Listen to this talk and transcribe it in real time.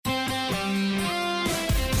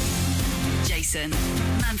Jason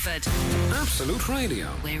Manford. Absolute Radio.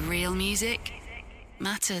 Where real music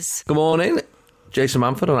matters. Good morning. Jason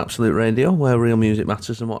Manford on Absolute Radio, where real music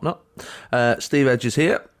matters and whatnot. Steve Edge is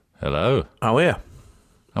here. Hello. How are you?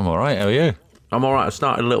 I'm all right. How are you? I'm all right. I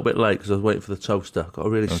started a little bit late because I was waiting for the toaster. I've got a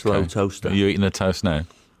really slow toaster. Are you eating the toast now?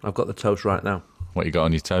 I've got the toast right now. What you got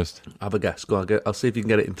on your toast? Have a guess. Go on, I'll see if you can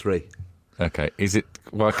get it in 3. Okay. Is it?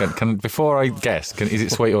 Well, can before I guess, is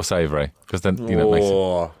it sweet or savoury? Because then it makes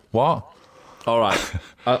it. What? All right.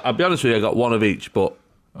 I'll be honest with you. I got one of each, but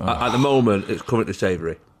at the moment it's currently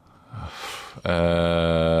savoury.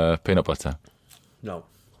 Peanut butter. No.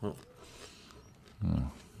 Okay.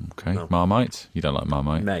 No. Marmite. You don't like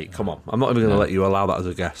Marmite, Mate, come on. I'm not even going to let you allow that as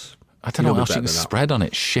a guess. I don't know what else you can spread on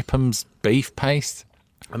it. Shipham's beef paste.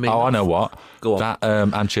 I mean, I know what. Go on. That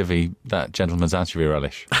anchovy, that gentleman's anchovy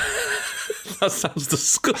relish. That sounds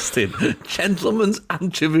disgusting. Gentleman's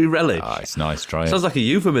anchovy relish. Oh, it's nice. Try it. Sounds like a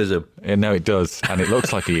euphemism. Yeah, no, it does. And it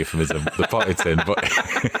looks like a euphemism, the pot it's in, but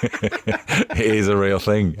it is a real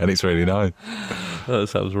thing, and it's really nice. That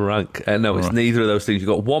sounds rank. No, it's neither of those things. You've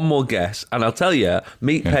got one more guess, and I'll tell you,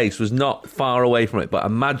 meat paste was not far away from it, but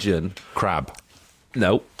imagine... Crab.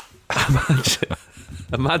 No.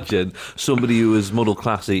 Imagine somebody who was muddle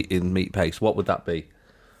class eating meat paste. What would that be?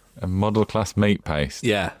 A model class meat paste?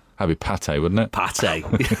 Yeah. That'd be pate, wouldn't it? Pate.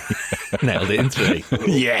 Nailed it in 3.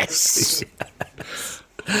 Yes.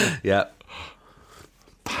 Yeah.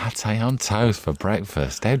 Pate on toast for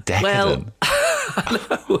breakfast. How decadent. Well,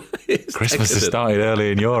 I know. Christmas has started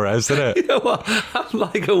early in your house, hasn't it? You know what? I'm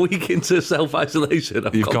like a week into self-isolation.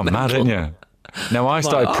 You've gone mad, haven't you? Now, I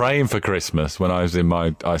started praying for Christmas when I was in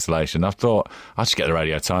my isolation. I thought, I'll just get the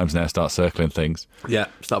Radio Times now, start circling things. Yeah,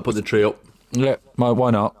 start putting the tree up. Yeah,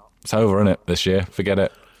 why not? It's over, isn't it, this year? Forget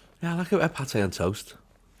it. Yeah, I like a pate on toast.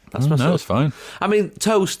 That's my No, it's fine. I mean,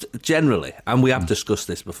 toast generally, and we have discussed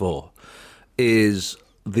this before, is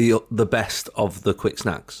the best of the quick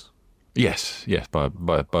snacks. Yes, by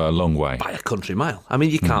a long way. By a country mile. I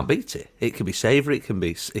mean, you can't beat it. It can be savoury, it can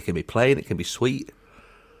be plain, it can be sweet.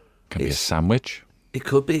 Can be a sandwich. It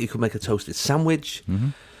could be. You could make a toasted sandwich. Mm-hmm.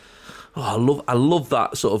 Oh, I love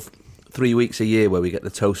that sort of 3 weeks a year where we get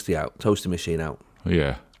the toasty machine out.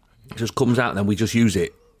 Yeah. It just comes out and then we just use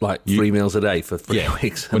it like 3 meals a day for 3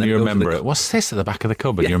 weeks. When you remember it, what's this at the back of the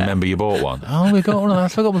cupboard? You remember you bought one. Oh, we got one of those. I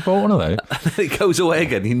forgot we bought one of those. And then it goes away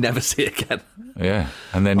again. You never see it again. Yeah.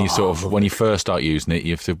 And then you when you first start using it,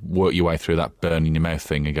 you have to work your way through that burn in your mouth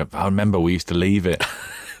thing and go, I remember we used to leave it.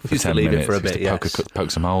 We used to leave it for a bit, poke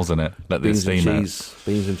some holes in it, let the steam out.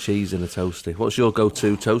 Beans and cheese in a toasty. What's your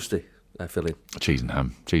go-to toasty filling? Cheese and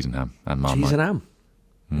ham, and Marmite. Cheese and ham.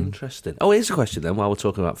 Interesting. Oh, here's a question then, while we're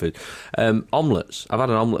talking about food. Omelettes. I've had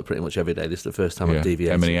an omelette pretty much every day. This is the first time I've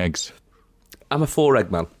deviated. How many eggs? I'm a 4-egg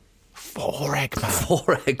man. 4-egg man?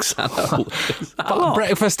 4 eggs, I know. But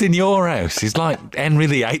breakfast in your house is like Henry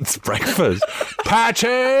VIII's breakfast.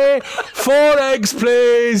 Patty, 4 eggs,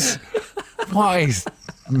 please. What is...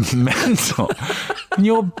 mental. And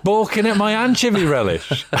you're balking at my anchovy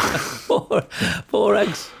relish. 4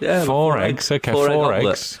 eggs. Yeah, 4 eggs. Okay, 4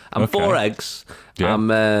 eggs. And 4 eggs. Yeah.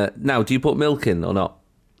 Now, do you put milk in or not?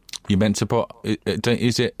 You're meant to put.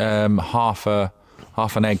 Is it half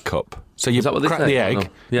an egg cup? So you crack the egg. No.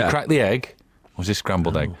 Yeah. You crack the egg. Or was this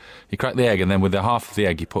scrambled egg? You crack the egg, and then with the half of the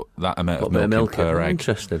egg, you put that amount of milk in per egg.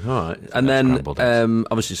 Interesting. All right. And then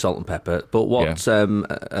obviously salt and pepper. But what?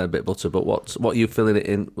 A bit of butter. But what are you filling it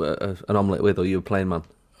in an omelette with, or are you a plain man?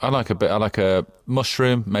 I like a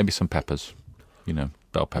mushroom, maybe some peppers.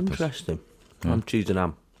 Bell peppers. Interesting. Yeah. I'm cheese and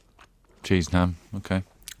ham. Cheese and ham. Okay.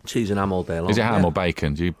 Cheese and ham all day long. Is it ham or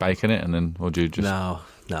bacon? Do you bacon it or do you just? No,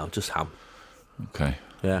 just ham. Okay.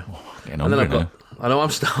 Yeah. And then I know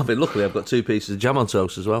I'm starving. Luckily, I've got 2 pieces of jam on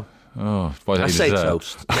toast as well. Oh, I say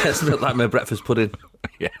toast. It's not like my breakfast pudding.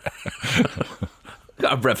 Yeah.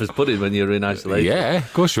 Got a breakfast pudding when you're in isolation. Yeah,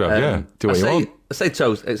 of course you have. Yeah. Do what you want. I say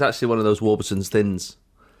toast. It's actually one of those Warburton's thins.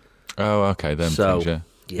 Oh, okay. Them things,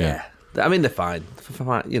 yeah. I mean, they're fine.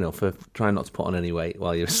 For trying not to put on any weight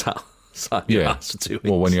while you're sat your ass for 2 weeks.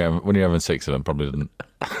 Well, when you're having 6 of them, probably didn't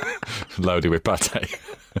load it with pate.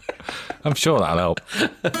 I'm sure that'll help.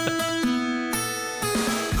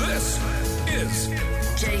 This is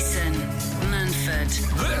Jason Manford.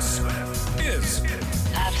 This is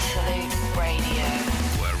Absolute Radio.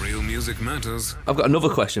 where real music matters. I've got another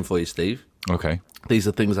question for you, Steve. Okay. These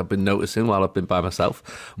are things I've been noticing while I've been by myself.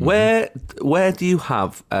 Mm-hmm. Where do you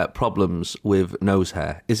have problems with nose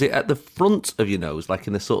hair? Is it at the front of your nose, like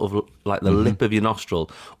in the sort of like the lip of your nostril,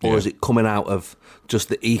 or is it coming out of just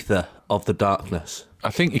the ether of the darkness. I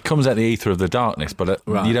think it comes out the ether of the darkness, but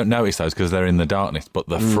you don't notice those because they're in the darkness. But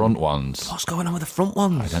the front ones... What's going on with the front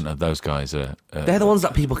ones? I don't know. Those guys are... they're the ones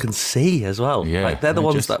that people can see as well. Yeah. Like, they're the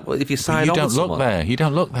ones that, if you sign on with someone... You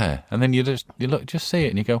don't look there. And then you just see it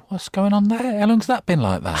and you go, what's going on there? How long's that been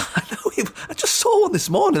like that? I know. I just saw one this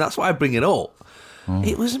morning. That's why I bring it up.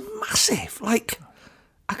 It was massive. Like,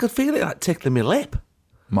 I could feel it like tickling my lip.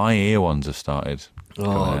 My ear ones have started going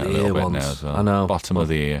out a little bit now as well. I know. Bottom of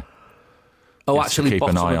the ear. Oh, actually,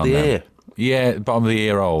 bottom of the ear. Yeah, bottom of the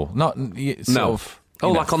ear hole. Not sort of.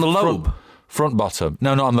 Like on the lobe. Front bottom.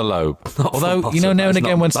 No, not on the lobe. Not although bottom, you know, now and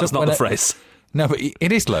again that's not the phrase. No, but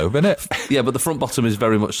it is lobe, isn't it? Yeah, but the front bottom is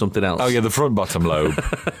very much something else. Oh yeah, the front bottom lobe.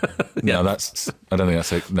 Yeah. No, I don't think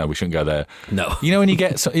that's it. No, we shouldn't go there. No. You know when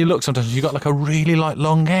you look sometimes you got like a really like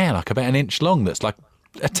long hair, like about an inch long, that's like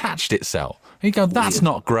attached itself. And you go, that's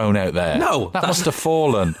not grown out there. No, that must have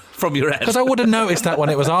fallen from your head. Because I would have noticed that when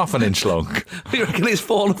it was half an inch long. You reckon it's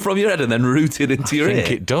fallen from your head and then rooted into your ear? I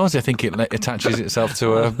think it does. I think it attaches itself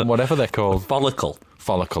to a whatever they're called. Follicle.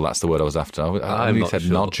 Follicle. That's the word I was after. I only said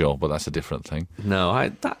nodule, but that's a different thing. No,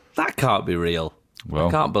 that can't be real. Well,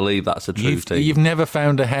 I can't believe that's a true thing. You've never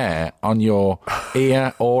found a hair on your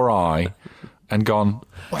ear or eye and gone,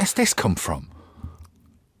 where's this come from?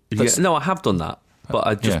 Yeah, no, I have done that. But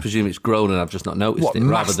I just presume it's grown and I've just not noticed it,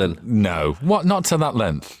 rather than... No. What? Not to that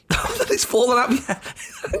length. It's fallen out of your head.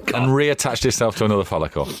 And reattached itself to another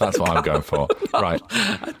follicle. That's what I'm going for. Right.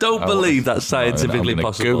 I don't believe that's scientifically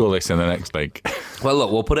possible. Google this in the next week. Well,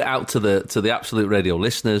 look, we'll put it out to the Absolute Radio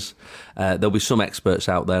listeners. There'll be some experts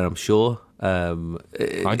out there, I'm sure. I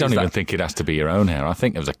don't even think it has to be your own hair. I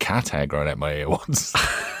think there was a cat hair growing out my ear once.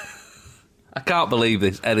 I can't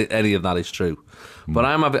believe any of that is true. But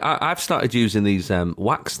I've started using these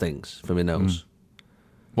wax things for my nose.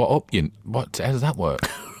 How does that work?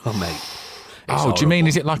 Oh, mate. Oh, do you mean,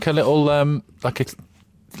 is it like a little, like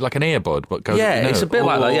an earbud, but goes? Yeah, it's a bit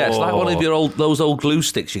like that. Yeah, it's like one of those old glue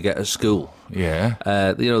sticks you get at school. Yeah.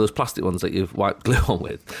 Those plastic ones that you wipe glue on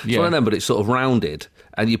with. It's Yeah. one of them, but it's sort of rounded,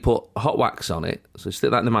 and you put hot wax on it. So you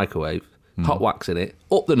stick that in the microwave, hot wax in it,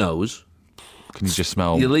 up the nose. Can you just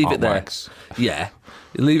smell? You leave hot it there. Wax? Yeah,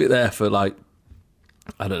 you leave it there for like,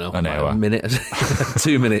 I don't know, an hour, a minute,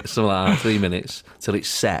 2 minutes, something like that, 3 minutes till it's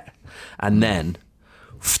set, and then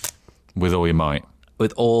with all your might.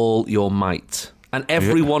 With all your might, and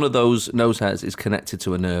every one of those nose hairs is connected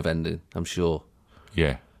to a nerve ending, I'm sure.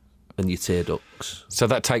 Yeah. And your tear ducts. So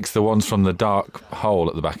that takes the ones from the dark hole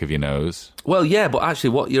at the back of your nose. Well, yeah, but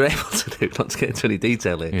actually what you're able to do, not to get into any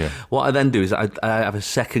detail here, what I then do is I have a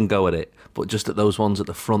second go at it, but just at those ones at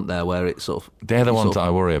the front there where it's sort of... They're the ones that I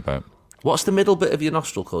worry about. What's the middle bit of your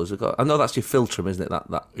nostril called? I know that's your philtrum, isn't it? That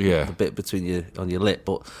the bit between on your lip,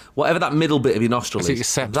 but whatever that middle bit of your nostril is, your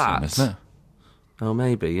septum, isn't it? Oh,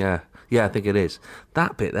 maybe, yeah. Yeah, I think it is.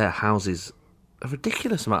 That bit there houses a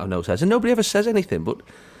ridiculous amount of nose hairs, and nobody ever says anything, but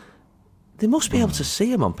they must be able to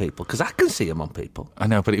see them on people, because I can see them on people. I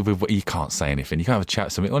know, but you can't say anything. You can't have a chat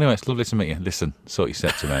with somebody. Oh, anyway, it's lovely to meet you. Listen, sort your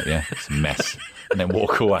septum out, yeah? It's a mess. And then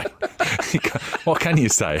walk away. What can you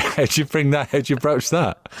say? How'd you broach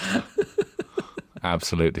that?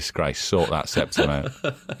 Absolute disgrace. Sort that septum out.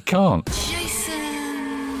 You can't. Jason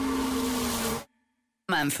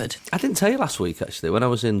Manford. I didn't tell you last week, actually, when I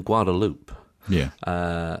was in Guadeloupe. Yeah.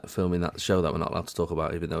 Filming that show that we're not allowed to talk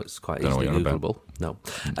about, even though it's quite Don't easily Googleable. No.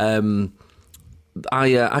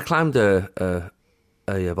 I climbed a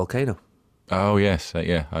volcano. Oh yes,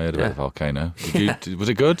 yeah. I heard about the volcano. Was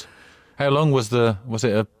it good? How long was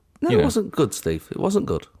it? No, it wasn't good, Steve. It wasn't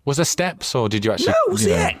good. Was there steps, or did you actually? No, it was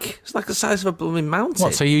the heck. It's like the size of a blooming mountain.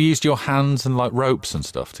 What? So you used your hands and like ropes and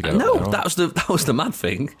stuff to go? No, up there, that was the mad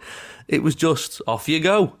thing. It was just off you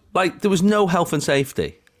go. Like there was no health and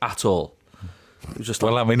safety at all. It was just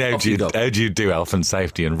like, well, I mean, how do you do health and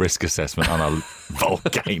safety and risk assessment on a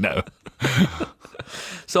volcano?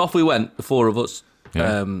 So off we went, the four of us.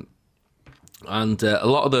 Yeah. And a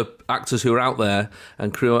lot of the actors who were out there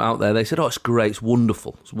and crew out there, they said, "Oh, it's great, it's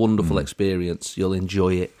wonderful a wonderful experience. You'll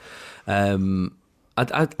enjoy it."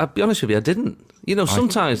 I'd be honest with you, I didn't. You know,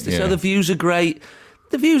 sometimes they say the views are great.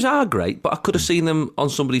 The views are great, but I could have seen them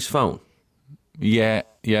on somebody's phone. Yeah.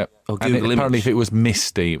 Or and Google apparently, Image. if it was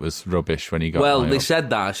misty, it was rubbish when you got. Well, they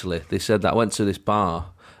said that actually. They said that. I went to this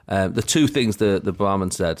bar. The two things the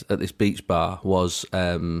barman said at this beach bar was,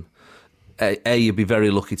 A, you'd be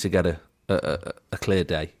very lucky to get a clear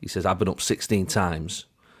day. He says, I've been up 16 times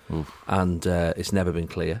and it's never been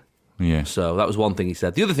clear. Yeah. So that was one thing he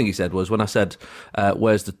said. The other thing he said was when I said,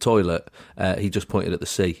 where's the toilet? He just pointed at the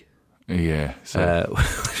sea. Yeah. So.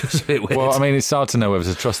 Which was a bit weird. Well, I mean, it's hard to know whether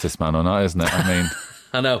to trust this man or not, isn't it? I mean,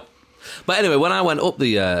 I know. But anyway, when I went up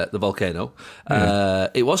the volcano,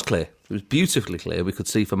 it was clear. It was beautifully clear. We could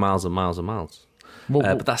see for miles and miles and miles.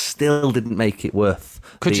 But that still didn't make it worth.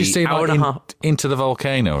 Could you see hour and a half into the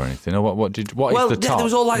volcano or anything? Or what is the top? There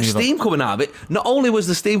was all like steam coming out of it. Not only was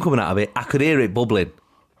the steam coming out of it, I could hear it bubbling.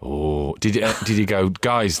 Oh, did you go,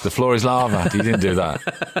 guys? The floor is lava. You didn't do that.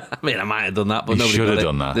 I mean, I might have done that, but nobody should have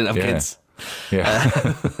done that. Didn't have kids. Yeah.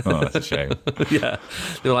 Oh, that's a shame. Yeah.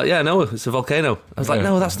 They were like, yeah, no, it's a volcano. I was like,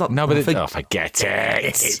 no, that's not. No, but forget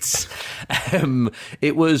it.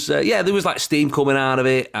 It was, there was like steam coming out of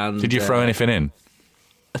it. And did you throw anything in?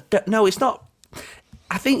 No, it's not.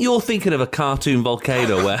 I think you're thinking of a cartoon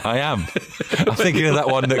volcano where... I am. I'm thinking of that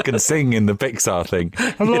one that can sing in the Pixar thing.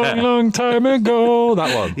 A long time ago.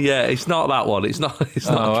 That one. Yeah, it's not that one. It's not a case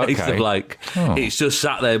of like... It's just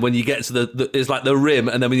sat there when you get to it's like the rim,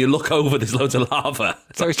 and then when you look over, there's loads of lava.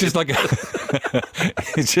 So it's just like a...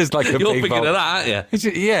 it's just like a You're big thinking of that, aren't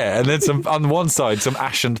you? And then on one side, some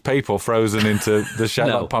ashened people frozen into the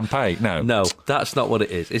shadow of Pompeii. No, that's not what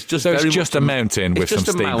it is. It's just it's just a mountain with some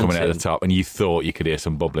steam coming out of the mountain. top, and you thought you could hear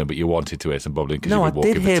some bubbling, but you wanted to hear some bubbling because No, you've been I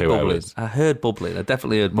did walking for hear 2 bubbling. hours. I heard bubbling. I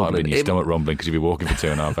definitely heard Might have bubbling. been your stomach rumbling because you've been walking for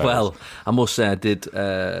 2.5 hours. Well, I must say I did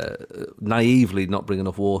naively not bring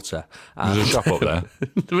enough water. There's a shop up there.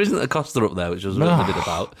 There isn't a Costa up there, which I was really bit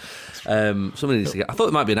about. Somebody needs to get... I thought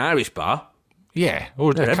it might be an Irish bar. Yeah, or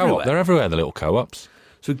a co-op. They're everywhere, the little co-ops.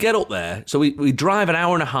 So we get up there. So we drive an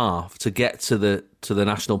hour and a half to get to the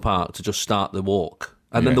national park to just start the walk.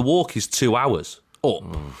 And then the walk is 2 hours up.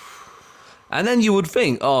 And then you would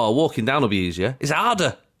think, walking down will be easier. It's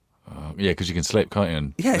harder. Yeah, because you can slip, can't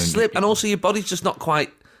you? Yeah, slip. And also your body's just not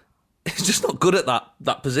quite... It's just not good at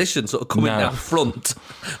that position, sort of coming down front.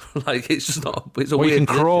 Like, it's just not... It's a weird... you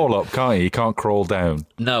can crawl up, can't you? You can't crawl down.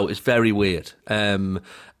 No, it's very weird. And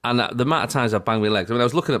the amount of times I've banged my legs... I mean, I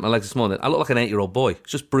was looking at my legs this morning. I look like an 8-year-old boy.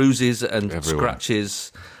 It's just bruises and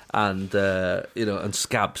scratches and, and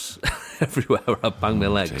scabs everywhere where I bang my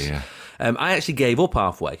legs. Dear. I actually gave up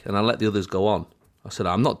halfway and I let the others go on. I said,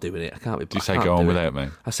 I'm not doing it. I can't be bothered. Did you say go on without me?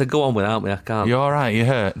 I said, go on without me. I can't. You all right? You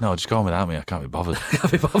hurt? No, just go on without me. I can't be bothered. I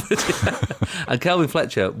can't be bothered. And Kelvin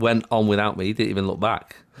Fletcher went on without me. He didn't even look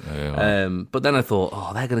back. But then I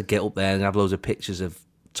thought, they're going to get up there and have loads of pictures of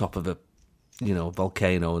top of a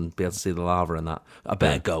volcano and be able to see the lava and that. I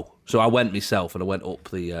better go. So I went myself and I went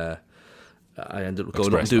up the... I ended up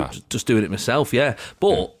going up and just doing it myself, yeah.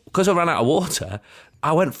 But because I ran out of water,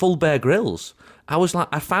 I went full Bear Grylls. I was like,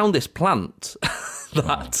 I found this plant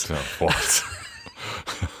that... what?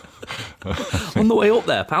 On the way up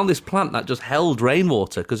there, found this plant that just held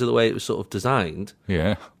rainwater because of the way it was sort of designed.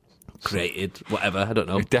 Yeah. Created, whatever, I don't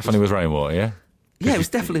know. It definitely was rainwater, yeah? Yeah, it was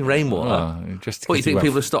definitely rainwater. What, you think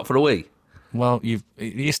people have stopped for a wee? Well,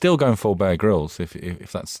 you're still going full Bear Grylls if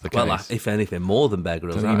that's the case. Well, if anything, more than Bear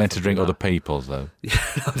Grylls. I think you meant to drink other people's, though. Yeah,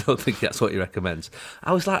 I don't think that's what he recommends.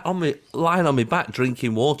 I was like lying on my back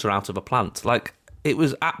drinking water out of a plant. Like, it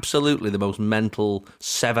was absolutely the most mental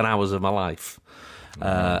 7 hours of my life.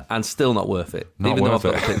 And still not worth it. Even though I've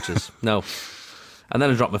got the pictures. No. And then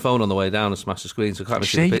I dropped my phone on the way down and smashed the screen, so I can't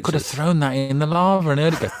see the pictures. You could have thrown that in the lava and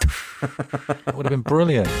heard it go... That would have been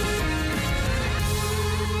brilliant.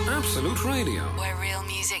 Absolute Radio. Where real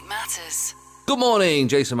music matters. Good morning,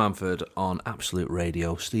 Jason Manford on Absolute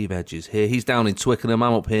Radio. Steve Edge is here. He's down in Twickenham.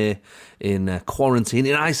 I'm up here in quarantine,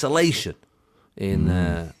 in isolation,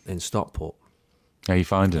 in Stockport. How are you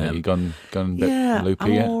finding it? You gone a bit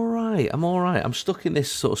loopy yet? I'm all right. I'm stuck in this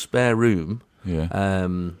sort of spare room,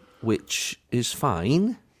 which is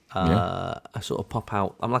fine. I sort of pop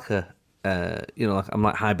out. I'm like I'm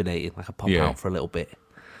like hibernating. Like I pop out for a little bit.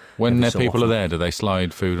 When people are there, do they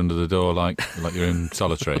slide food under the door like you're in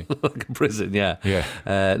solitary? Like a prison, yeah. Yeah.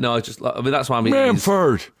 No, that's why I'm eating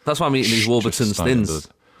Manford! That's why I'm eating these Warburton's thins.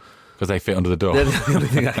 Because they fit under the door. They're the only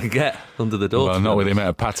thing I can get under the door. Well, not with the amount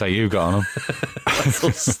of pate you've got on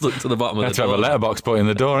them. Stuck to the bottom of the door. You have to have a letterbox put in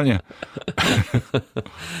the door, haven't you?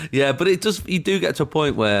 Yeah, but you do get to a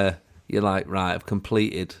point where you're like, right, I've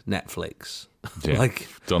completed Netflix. Yeah,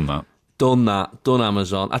 done that. Done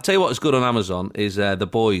Amazon. I tell you what's good on Amazon is The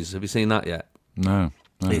Boys. Have you seen that yet? No.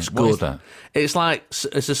 It's good. What is that? It's like,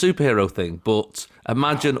 it's a superhero thing, but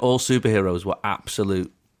imagine all superheroes were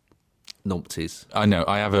absolute numpties. I know,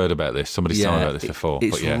 I have heard about this. Somebody's told me about this before.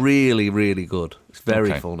 It's really, really good. It's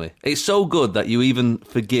very funny. It's so good that you even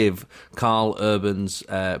forgive Carl Urban's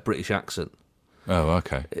British accent. Oh,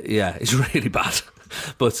 okay. Yeah, it's really bad.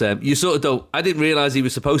 But you sort of don't... I didn't realise he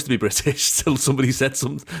was supposed to be British till somebody said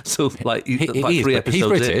something. So, like, he 3 episodes he's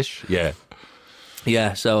British, in.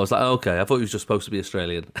 Yeah, so I was like, okay, I thought he was just supposed to be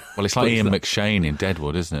Australian. Well, it's like Ian McShane in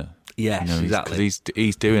Deadwood, isn't it? Yes, exactly. Because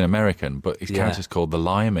he's doing American, but his character's called the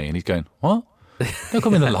Limey, and he's going, what? Don't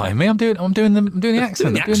call me the Limey. I'm doing the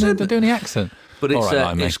accent. I'm doing the accent. But it's All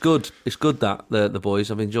right, it's good. It's good that the boys.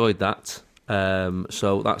 I've enjoyed that.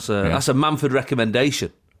 So that's a Manford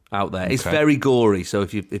recommendation out there. It's very gory. So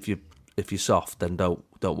if you're soft, then don't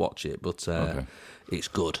watch it. But it's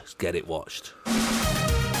good. Get it watched.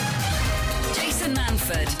 Jason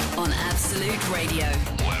Manford on Absolute Radio.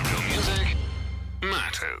 Where real music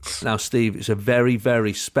matters. Now, Steve, it's a very,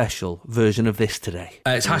 very special version of this today.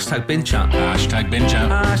 It's hashtag bin chat. Hashtag bin chat.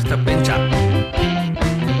 Hashtag bin chat.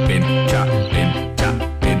 Bin chat. Bin chat.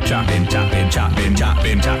 Bin chat. Bin chat. Bin chat. Bin chat.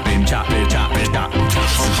 Bin chat. Bin chat. Bin chat. Bin chat.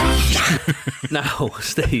 Now,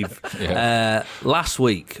 Steve, last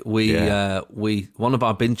week we one of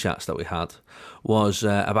our bin chats that we had was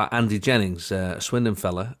about Andy Jennings, a Swindon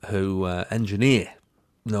fella who engineer,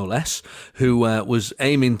 no less, who was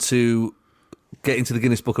aiming to get into the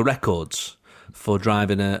Guinness Book of Records for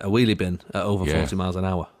driving a wheelie bin at over 40 miles an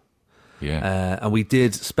hour. Yeah. And we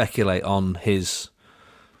did speculate on his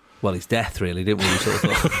death, really, didn't we? We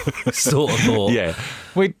sort of thought. Yeah.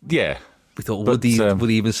 We thought, would he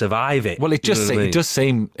even survive it? Well, it does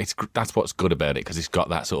seem that's what's good about it, because it's got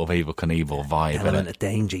that sort of Evel Knievel vibe. Element of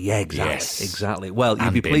danger, yeah, exactly. Yes. Exactly. Well, you'd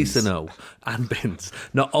And be pleased to bins. know, and bins,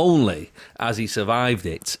 not only has he survived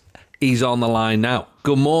it, he's on the line now.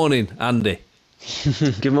 Good morning, Andy.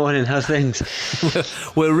 Good morning, how's things?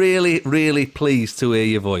 We're really, really pleased to hear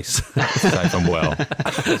your voice. Safe and well.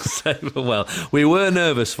 Safe and well. We were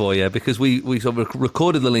nervous for you because we sort of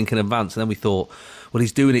recorded the link in advance, and then we thought, well,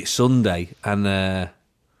 he's doing it Sunday, and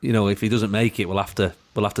if he doesn't make it, we'll have to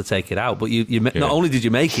take it out. But you not only did you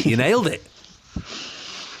make it, you nailed it.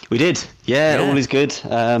 We did, all is good.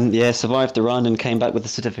 Survived the run and came back with the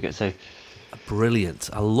certificate. So brilliant!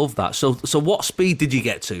 I love that. So what speed did you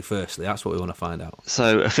get to? Firstly, that's what we want to find out.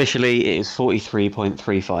 So officially, it is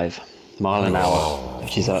 43.35 mile an hour,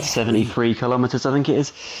 which is 73 kilometres, I think it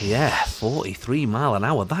is. Yeah, 43 mile an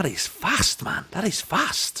hour. That is fast, man. That is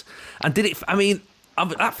fast. And did it? I mean,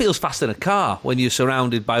 that feels fast in a car when you're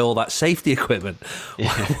surrounded by all that safety equipment.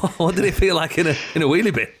 Yeah. What did it feel like in a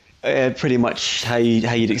wheelie bin? Pretty much how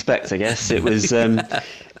you'd expect, I guess. It was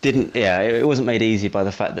it wasn't made easy by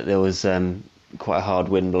the fact that there was quite a hard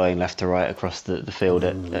wind blowing left to right across the field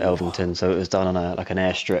at Elvington, so it was done on an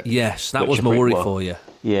airstrip. Yes, that was my worry for you.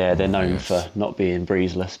 Yeah, they're known for not being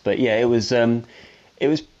breezeless, but yeah, it was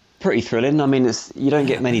pretty thrilling. I mean, you don't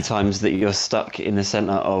get many times that you're stuck in the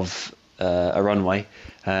centre of a runway.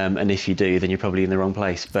 And if you do, then you're probably in the wrong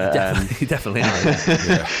place. But you definitely are.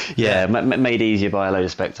 Made easier by a load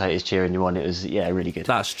of spectators cheering you on. It was really good.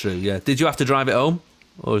 That's true. Yeah. Did you have to drive it home,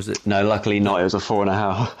 or is it? No, luckily not. It was a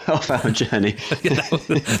 4.5 hour journey.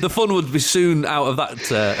 The fun would be soon out of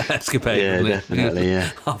that escapade. Yeah, definitely.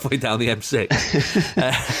 Yeah, halfway down the M6.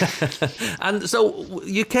 And so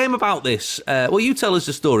you came about this. You tell us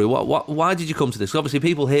the story. Why did you come to this? Obviously,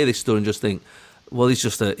 people hear this story and just think, well, he's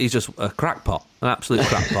just a crackpot, an absolute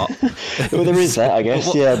crackpot. Well, there is that, I guess.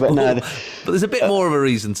 But there's a bit more of a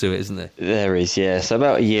reason to it, isn't there? There is, yeah. So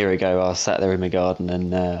about a year ago, I was sat there in my garden,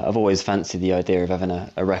 and I've always fancied the idea of having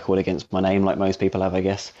a record against my name, like most people have, I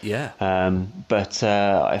guess. Yeah. I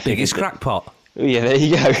think biggest crackpot. Yeah, there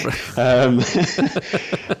you go.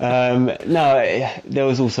 There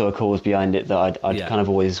was also a cause behind it that I'd kind of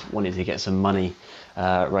always wanted to get some money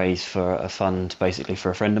raised for a fund, basically for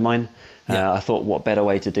a friend of mine. I thought, what better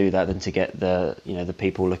way to do that than to get the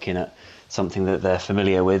people looking at something that they're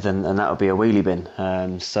familiar with, and that would be a wheelie bin.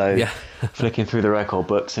 Flicking through the record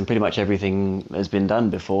books, and pretty much everything has been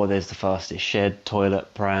done before. There's the fastest shed,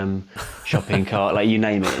 toilet, pram, shopping cart, like you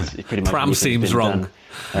name it. It's pretty much pram seems wrong.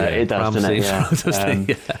 It does, doesn't it?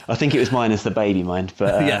 Yeah. I think it was minus the baby mind,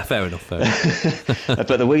 but yeah, fair enough. But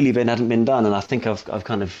the wheelie bin hadn't been done, and I think I've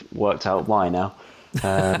kind of worked out why now.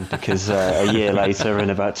 Because a year later and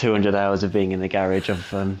about 200 hours of being in the garage, I've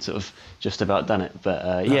sort of just about done it. But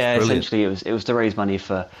brilliant. Essentially it was to raise money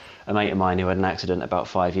for a mate of mine who had an accident about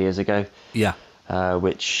 5 years ago. Yeah.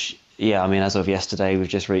 Which, I mean, as of yesterday, we've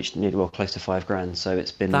just reached close to $5,000. So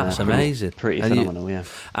it's been amazing, pretty phenomenal.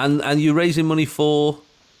 And you're raising money for.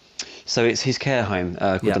 So it's his care home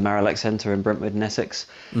called the Maralek Centre in Brentwood in Essex.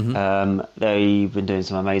 Mm-hmm. They've been doing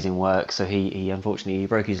some amazing work. So he unfortunately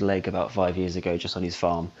broke his leg about 5 years ago just on his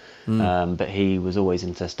farm. But he was always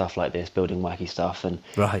into stuff like this, building wacky stuff. And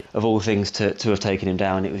of all things to have taken him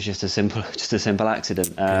down, it was just a simple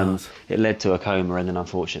accident. It led to a coma, and then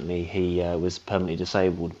unfortunately he was permanently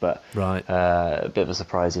disabled. But a bit of a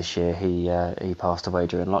surprise this year, he passed away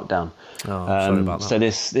during lockdown. Sorry about that. So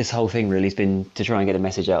this whole thing really has been to try and get a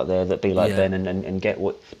message out there that be like Yeah. Ben and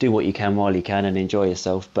do what you can while you can and enjoy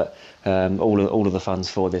yourself. But all of the funds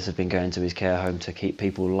for this have been going to his care home to keep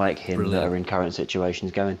people like him Brilliant. that are in current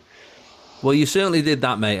situations going. Well, you certainly did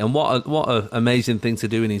that, mate, and what a amazing thing to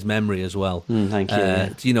do in his memory as well. Thank you.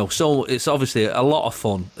 Yeah. You know, so it's obviously a lot of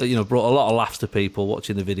fun. You know, brought a lot of laughs to people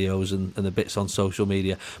watching the videos and the bits on social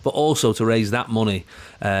media, but also to raise that money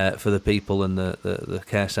for the people and the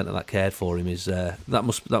care centre that cared for him is that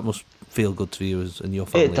must feel good to you and your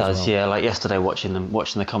family. It does, as well. yeah. Like yesterday, watching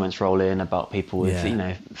the comments roll in about people with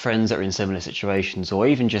friends that are in similar situations, or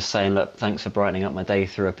even just saying, "Look, thanks for brightening up my day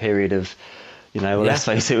through a period of." Let's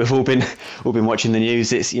face it, we've all been watching the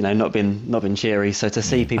news. It's not been cheery. So to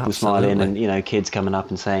see people smiling and kids coming up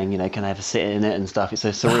and saying can I have a sit in it and stuff, it's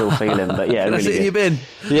a surreal feeling. But yeah, Can really I sit in your bin?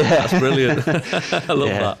 Yeah, that's brilliant. I love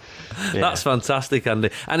that. Yeah. That's fantastic, Andy.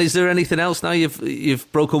 And is there anything else now? You've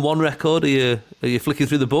broken one record. Are you flicking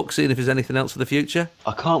through the book, seeing if there's anything else for the future?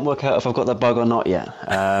 I can't work out if I've got the bug or not yet.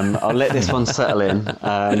 I'll let this one settle in.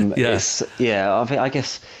 I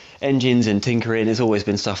guess. Engines and tinkering has always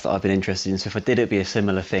been stuff that I've been interested in. So if I did, it'd be a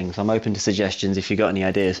similar thing. So I'm open to suggestions if you got any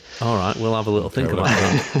ideas. All right, we'll have a little think about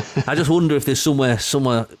that. I just wonder if there's somewhere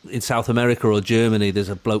in South America or Germany, there's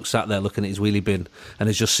a bloke sat there looking at his wheelie bin and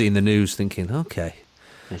has just seen the news thinking, okay,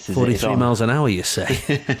 43 miles an hour, you say?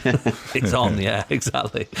 It's on, yeah,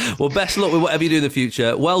 exactly. Well, best luck with whatever you do in the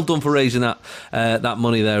future. Well done for raising that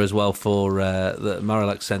money there as well for the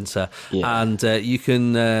Marillac Centre. Yeah. And you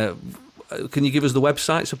can you give us the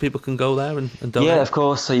website so people can go there and donate? Yeah, of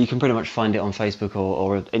course. So you can pretty much find it on Facebook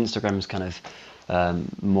or Instagram's kind of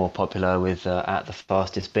more popular with at the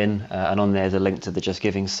fastest bin, and on there's a link to the Just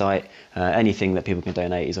Giving site. Anything that people can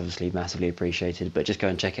donate is obviously massively appreciated, but just go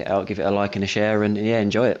and check it out, give it a like and a share, and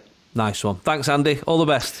enjoy it. Nice one. Thanks, Andy. All the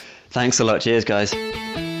best. Thanks a lot. Cheers, guys.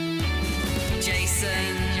 Jason.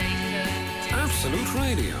 Absolute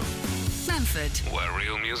Radio, Manford. where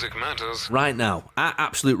real music matters. Right now, at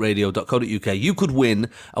absoluteradio.co.uk, you could win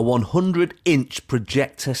a 100-inch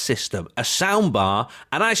projector system, a soundbar,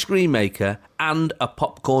 an ice cream maker, and a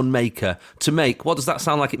popcorn maker to make. What does that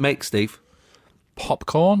sound like it makes, Steve?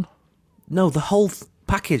 Popcorn? No, the whole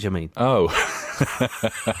package, I mean. Oh.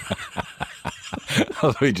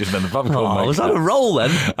 I thought you just meant the popcorn maker. Was that a roll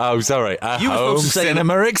then? Oh, sorry. A You were home supposed to say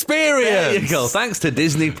cinema experience. There you go. Thanks to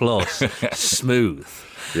Disney Plus. Smooth.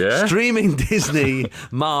 Yeah. Streaming Disney,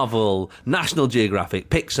 Marvel, National Geographic,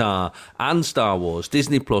 Pixar, and Star Wars.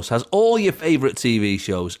 Disney Plus has all your favourite TV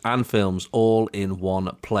shows and films all in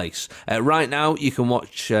one place. Right now, you can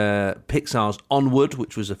watch Pixar's Onward,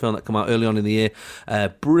 which was a film that came out early on in the year.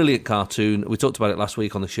 Brilliant cartoon. We talked about it last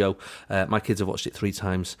week on the show. My kids have watched it 3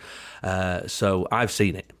 times. So I've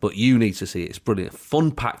seen it, but you need to see it. It's brilliant.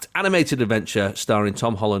 Fun-packed animated adventure starring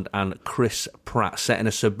Tom Holland and Chris Pratt, set in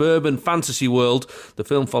a suburban fantasy world. The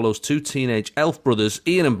film follows 2 teenage elf brothers,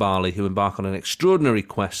 Ian and Barley, who embark on an extraordinary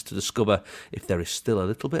quest to discover if there is still a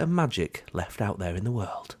little bit of magic left out there in the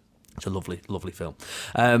world. It's a lovely, lovely film.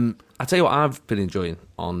 I'll tell you what I've been enjoying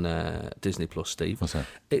on Disney Plus, Steve. What's that?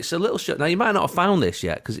 It's a little show. Now, you might not have found this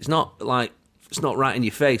yet because it's not right in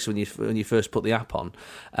your face when you first put the app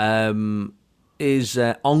on. Is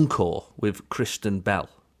Encore with Kristen Bell.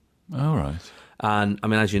 All right. And I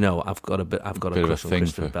mean, as you know, I've got a crush on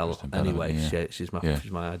Kristen Bell Kristen Bell, anyway. yeah. She's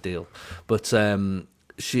my ideal. But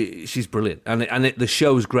she's brilliant, and the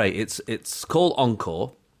show's great. It's called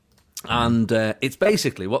Encore. And it's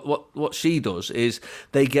basically what she does is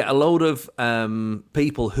they get a load of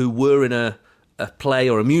people who were in a play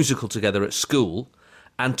or a musical together at school,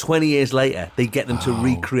 and 20 years later they get them to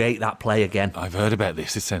recreate that play again. I've heard about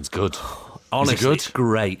this. It sounds good. Honestly, Is it good? It's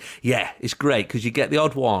great. Yeah, it's great because you get the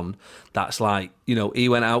odd one that's like, he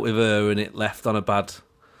went out with her and it left on a bad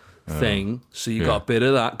thing, so you got a bit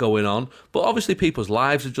of that going on. But obviously people's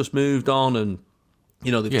lives have just moved on and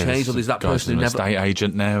they've changed. Or there's that person who an never... estate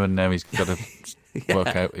agent now, and now he's got to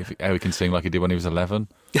work out how he can sing like he did when he was 11.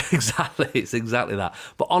 Exactly, it's exactly that.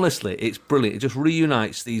 But honestly, it's brilliant. It just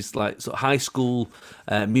reunites these like sort of high school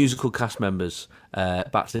musical cast members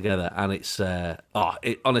back together, and it's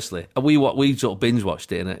honestly, we sort of binge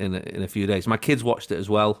watched it in a few days. My kids watched it as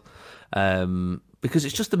well. Because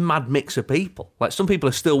it's just a mad mix of people. Like, some people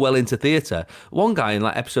are still well into theatre. One guy in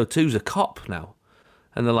like episode 2 is a cop now.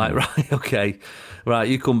 And they're like, right, okay, right,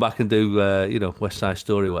 you come back and do, West Side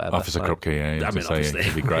Story, whatever. Officer like, Krupke, yeah. I mean, obviously.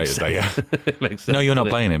 He'd be great at that, yeah. It makes sense, No, you're not doesn't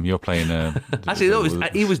it? playing him. You're playing... Actually, no,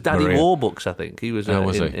 he was Daddy Maria. Warbucks, I think. He was,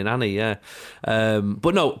 was he? in Annie, yeah.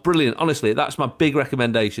 But no, brilliant. Honestly, that's my big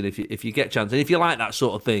recommendation if you get a chance. And if you like that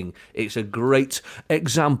sort of thing, it's a great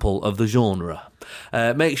example of the genre.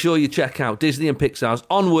 Make sure you check out Disney and Pixar's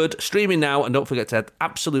Onward, streaming now, and don't forget to head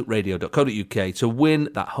absoluteradio.co.uk to win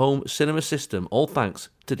that home cinema system, all thanks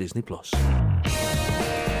to Disney+.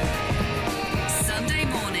 Sunday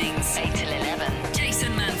mornings, 8 till 11.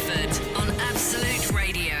 Jason Manford on Absolute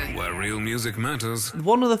Radio. Where real music matters.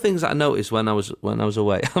 One of the things that I noticed when I was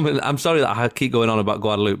away, I mean, I'm sorry that I keep going on about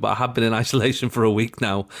Guadeloupe, but I have been in isolation for a week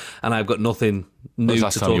now, and I've got nothing new to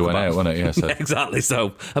last talk time you about. went out, wasn't it? Yeah, so. Exactly.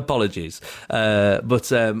 So apologies.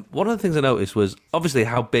 But one of the things I noticed was obviously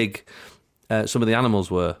how big some of the animals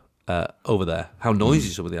were over there, how noisy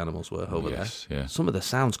some of the animals were over there. Yeah. Some of the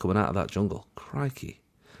sounds coming out of that jungle, crikey,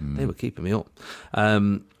 they were keeping me up.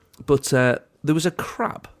 But there was a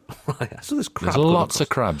crab. So there's crab. There's lots of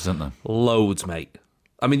crabs, isn't there? Loads, mate.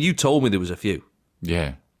 I mean, you told me there was a few.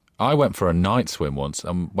 Yeah. I went for a night swim once,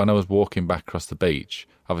 and when I was walking back across the beach,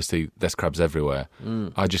 obviously there's crabs everywhere.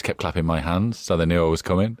 I just kept clapping my hands so they knew I was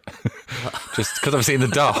coming. Just because I was in the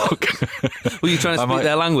dark. Were you trying to speak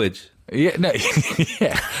their language? Yeah, no,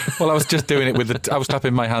 yeah. Well, I was just doing it I was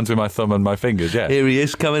clapping my hands with my thumb and my fingers, yeah. Here he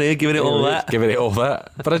is, coming here, giving it all that. Giving it all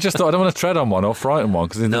that. But I just thought I don't want to tread on one or frighten one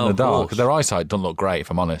because it's No, in the of dark. course. Because their eyesight doesn't look great,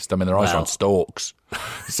 if I'm honest. I mean, their eyes are on stalks.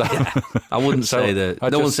 So I wouldn't So say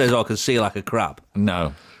that. No one says, I can see like a crab.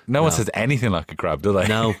 No. No one says anything like a crab, do they?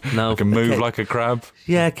 No. I can move Okay. like a crab.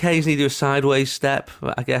 Yeah, occasionally do a sideways step.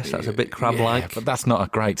 I guess that's a bit crab-like. Yeah, but that's not a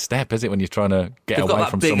great step, is it, when you're trying to get They've got away that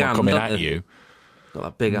from big someone hand, coming don't at they? you? Got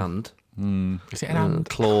that big hand. Is it an hand?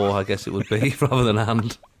 Claw, I guess it would be, rather than a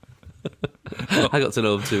hand. I got to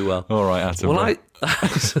know them too well. All right, Adam. Well,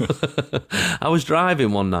 I was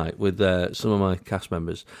driving one night with some of my cast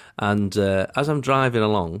members, and as I'm driving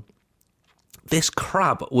along, this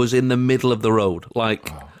crab was in the middle of the road,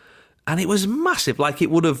 and it was massive. Like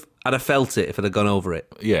I'd have felt it if I'd have gone over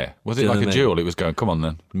it. Yeah. Was Do it you know like what a I mean? duel? It was going, come on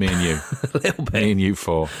then, me and you. A little bit. Me and you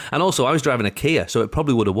four. And also, I was driving a Kia, so it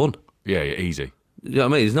probably would have won. Yeah, easy. You know what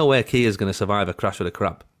I mean? There's no way a Kia's going to survive a crash with a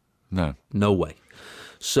crab. No. No way.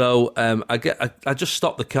 So I just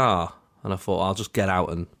stopped the car, and I thought, I'll just get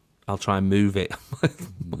out and I'll try and move it.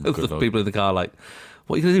 The luck. people in the car like,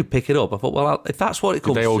 what are you going to do, pick it up? I thought, well, if that's what it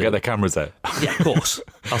comes Did they all to... get their cameras out? Yeah, of course.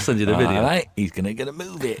 I'll send you the video. All right, he's going to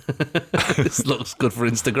move it. This looks good for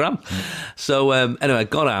Instagram. So anyway, I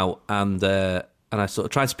got out and I sort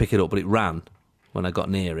of tried to pick it up, but it ran when I got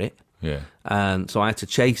near it. Yeah. And so I had to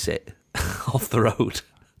chase it off the road.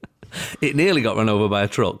 It nearly got run over by a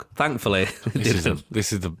truck. Thankfully, it didn't.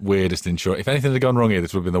 This is the weirdest insurance. If anything had gone wrong here,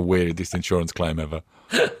 this would have been the weirdest insurance claim ever.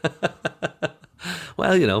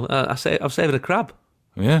 Well, I'm saving a crab.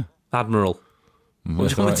 Yeah. Admiral. What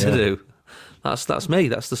do you want me to do? That's me.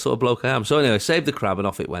 That's the sort of bloke I am. So anyway, saved the crab and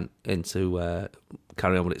off it went into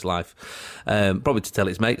carry on with its life. Probably to tell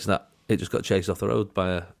its mates that it just got chased off the road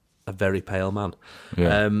by a very pale man.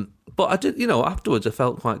 Yeah. But I did, afterwards I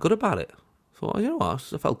felt quite good about it. I thought,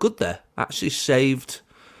 what, I felt good there. Actually saved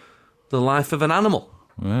the life of an animal.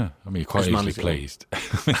 Yeah. I mean, you're quite As easily manageable. pleased.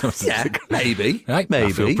 Yeah, maybe. Right, Maybe.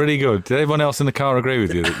 I feel pretty good. Did everyone else in the car agree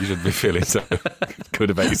with you that you should be feeling so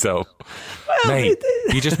good about yourself? Mate,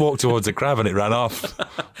 you just walked towards a crab and it ran off.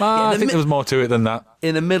 Well, I think there was more to it than that.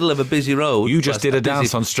 In the middle of a busy road. You just did a dance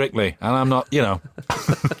busy, on Strictly, and I'm not,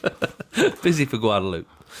 busy for Guadeloupe.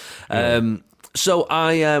 So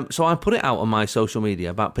I put it out on my social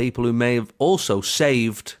media about people who may have also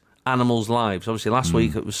saved animals' lives. Obviously, last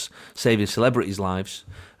week it was saving celebrities' lives,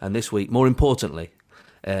 and this week, more importantly,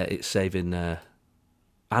 it's saving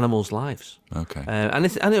animals' lives. Okay. And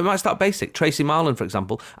it might start basic. Tracy Marlin, for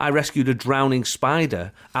example, I rescued a drowning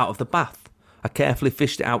spider out of the bath. I carefully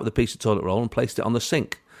fished it out with a piece of toilet roll and placed it on the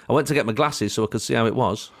sink. I went to get my glasses so I could see how it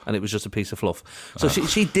was, and it was just a piece of fluff. So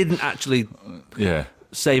she didn't actually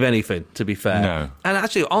save anything, to be fair. No. And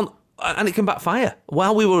actually, and it can backfire.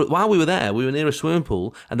 While we were there, we were near a swimming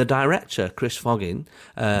pool, and the director, Chris Foggin,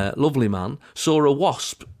 lovely man, saw a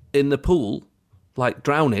wasp in the pool,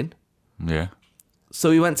 drowning. Yeah.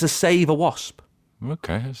 So he went to save a wasp.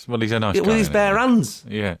 Okay. Well, he's a nice guy. With his bare hands.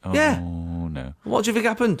 Yeah. Oh, Yeah. no. What do you think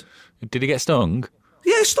happened? Did he get stung?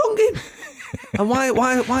 Yeah, it stung him. And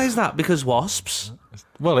why is that? Because wasps?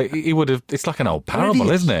 Well, he would have. It's like an old parable,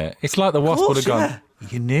 idiots. isn't it? It's like the wasp would have gone. yeah.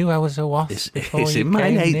 You knew I was a wasp. It's in my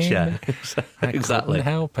nature. I Exactly. couldn't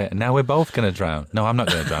help it. Now we're both going to drown. No, I'm not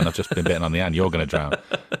going to drown. I've just been bitten on the hand. You're going to drown.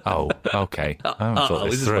 Oh, okay. I haven't thought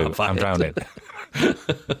this this is through. backfired. I'm drowning.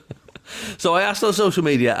 So I asked on social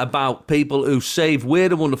media about people who save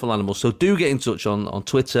weird and wonderful animals. So do get in touch on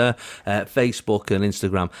Twitter, Facebook and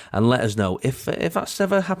Instagram and let us know if that's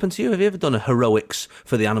ever happened to you. Have you ever done a heroics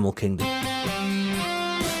for the animal kingdom?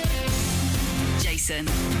 Jason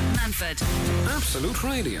Manford, Absolute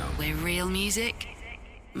Radio. where real music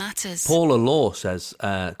matters. Paula Law says,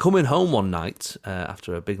 coming home one night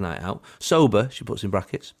after a big night out, sober, she puts in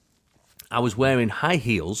brackets, I was wearing high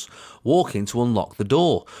heels, walking to unlock the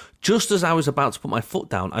door. Just as I was about to put my foot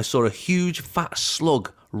down, I saw a huge fat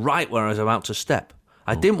slug right where I was about to step.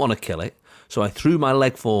 I didn't want to kill it, so I threw my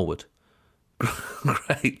leg forward.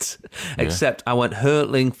 Great. Yeah. Except I went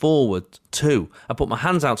hurtling forward too. I put my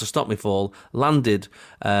hands out to stop me fall, landed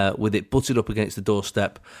with it butted up against the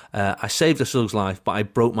doorstep. I saved the slug's life, but I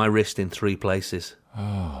broke my wrist in 3 places.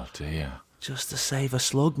 Oh, dear. Just to save a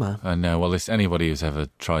slug, man. I know. Well, anybody who's ever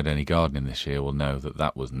tried any gardening this year will know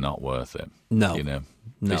that was not worth it. No. You know,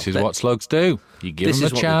 No, this is what slugs do. You give them a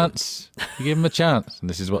chance. You give them a chance, and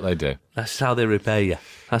this is what they do. That's how they repay you.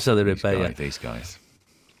 That's how they repay you. These guys.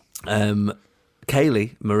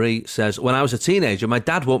 Kaylee Marie says, when I was a teenager, my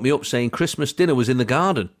dad woke me up saying Christmas dinner was in the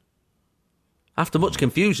garden. After much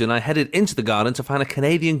confusion, I headed into the garden to find a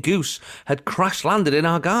Canadian goose had crash landed in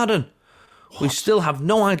our garden. What? We still have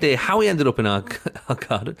no idea how he ended up in our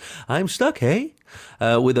garden. I'm stuck, hey?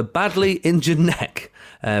 With a badly injured neck.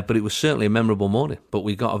 But it was certainly a memorable morning. But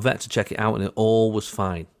we got a vet to check it out and it all was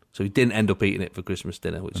fine. So he didn't end up eting it for Christmas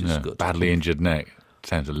dinner, which is good. Badly injured neck.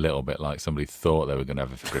 Sounds a little bit like somebody thought they were going to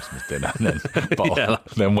have it for Christmas dinner and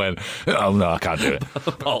then went, oh, no, I can't do it.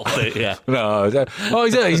 Bottled it, yeah. No,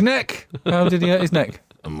 he's hurt his neck. How did he hurt his neck?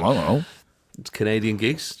 I don't know. It's Canadian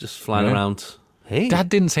geese just flying around. Hey. Dad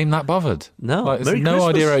didn't seem that bothered. No, like, there's no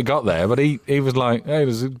idea how he got there, but he was like, hey,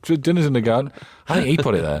 there's dinner's in the garden. I think he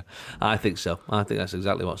put it there. I think so. I think that's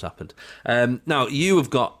exactly what's happened. Now, you have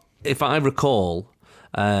got, if I recall,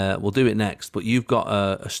 we'll do it next, but you've got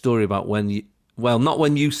a story about when you, well, not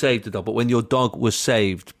when you saved a dog, but when your dog was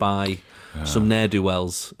saved by some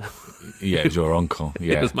ne'er-do-wells. Yeah, it was your uncle.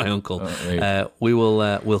 Yeah. It was my uncle.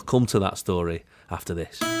 We'll come to that story after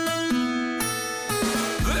this.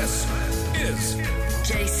 This is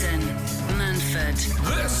Jason Manford,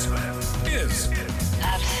 This is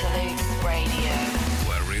Absolute Radio.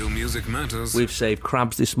 where real music matters. We've saved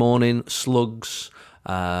crabs this morning, slugs,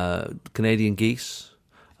 Canadian geese,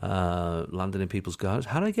 landing in people's gardens.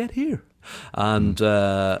 How did I get here? And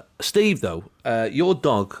Steve, though, your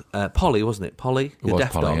dog, Polly, wasn't it? Polly, your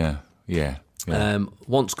deaf Polly, dog. Yeah.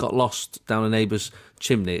 Once got lost down a neighbour's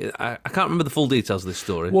chimney. I can't remember the full details of this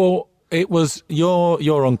story. Well, it was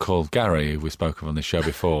your uncle Gary, who we spoke of on this show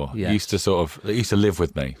before. Yeah. Used to live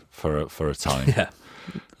with me for a time. Yeah.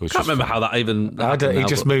 Can't remember how that even happened. He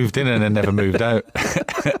just moved in and then never moved out.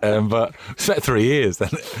 But spent 3 years then.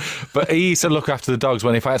 But he used to look after the dogs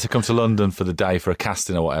if I had to come to London for the day for a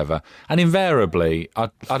casting or whatever. And invariably,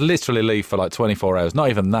 I'd literally leave for like 24 hours, not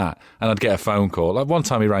even that, and I'd get a phone call. Like one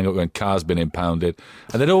time he rang up going, car's been impounded.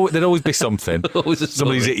 And there'd always be something.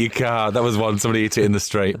 Somebody's hit your car. That was one. Somebody hit it in the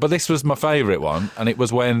street. But this was my favourite one. And it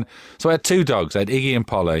was when... So I had 2 dogs. I had Iggy and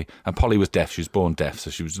Polly was deaf. She was born deaf, so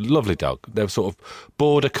she was a lovely dog. They were sort of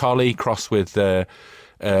border collie crossed with Jack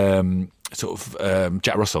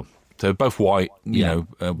Russell. So both white,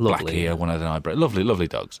 black ear, one had an eyebrow. Lovely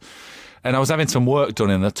dogs. And I was having some work done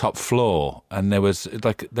in the top floor, and there was a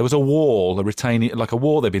wall, a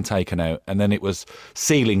wall they'd been taken out, and then it was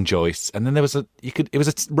ceiling joists, and then it was a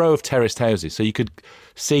row of terraced houses, so you could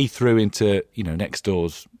see through into next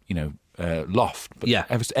door's loft. But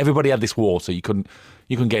everybody had this wall, so you couldn't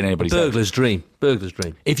get in anybody's Burglar's dream.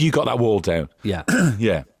 If you got that wall down. Yeah.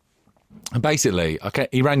 Yeah. And basically,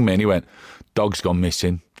 he rang me and he went, dog's gone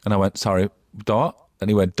missing. And I went, sorry, what? And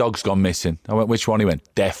he went, dog's gone missing. I went, which one? He went,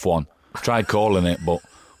 deaf one. Tried calling it, but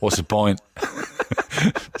what's the point?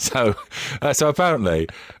 So apparently,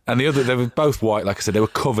 and they were both white, like I said, they were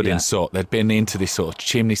covered in soot. They'd been into this sort of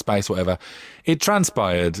chimney space, whatever. It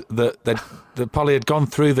transpired that Polly had gone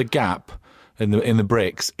through the gap in the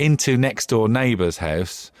bricks into next door neighbour's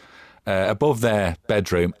house, above their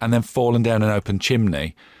bedroom, and then fallen down an open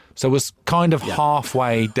chimney. So it was kind of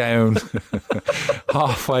halfway down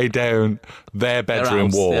their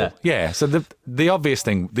bedroom wall. Yeah. So the obvious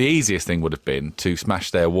thing, the easiest thing would have been to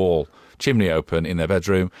smash their chimney open in their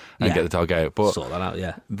bedroom and get the dog out. But sort that out,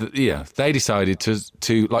 they decided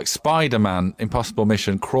to like Spider-Man, Impossible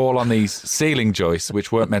Mission, crawl on these ceiling joists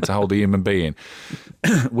which weren't meant to hold a human being.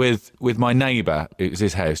 with my neighbour, it was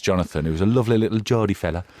his house, Jonathan, who was a lovely little Geordie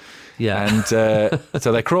fella. Yeah. And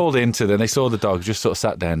so they crawled into them. They saw the dog just sort of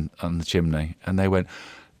sat down on the chimney, and they went.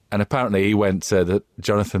 And apparently he went.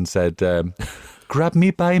 Jonathan said, grab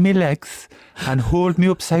me by my legs and hold me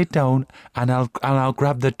upside down, and I'll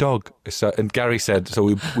grab the dog. So, and Gary said, so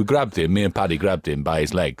we grabbed him, me and Paddy grabbed him by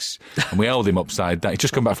his legs, and we held him upside down. He'd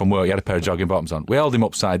just come back from work, he had a pair of jogging bottoms on. We held him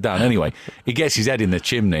upside down. Anyway, he gets his head in the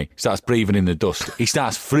chimney, starts breathing in the dust. He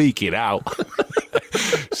starts freaking out.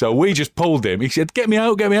 So we just pulled him. He said, get me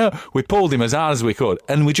out, get me out. We pulled him as hard as we could,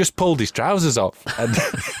 and we just pulled his trousers off. And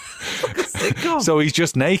so he's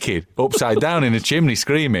just naked, upside down in a chimney,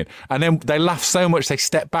 screaming. And then they laughed so much they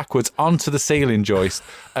stepped backwards onto the ceiling joist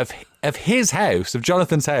of his house, of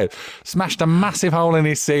Jonathan's house, smashed a massive hole in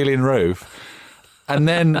his ceiling roof. And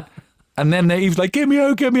then he was like, get me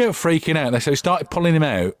out, freaking out. So he started pulling him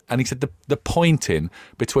out, and he said the pointing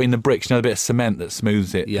between the bricks, you know, the bit of cement that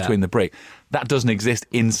smooths it between the brick, that doesn't exist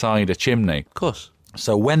inside a chimney. Of course.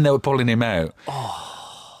 So when they were pulling him out,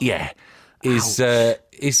 his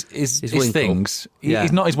things,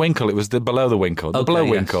 he's not his winkle, it was the below the winkle. The below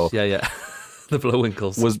winkle. Yeah. The below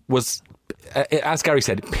winkles. Was as Gary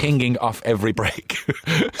said, pinging off every break.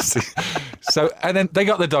 So, and then they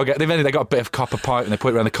got the dog out. They got a bit of copper pipe and they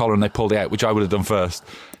put it around the collar and they pulled it out, which I would have done first.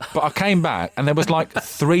 But I came back and there was like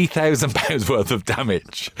 £3,000 worth of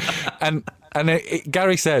damage. And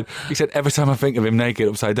Gary said, every time I think of him naked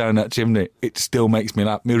upside down that chimney, it still makes me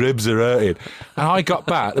laugh. My ribs are hurting. And I got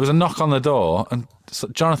back. There was a knock on the door, and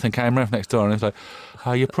Jonathan came round next door and he was like,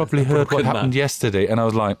 "Oh, you probably heard what happened yesterday." And I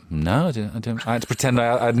was like, "No, I didn't. I had to pretend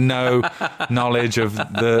I had no knowledge of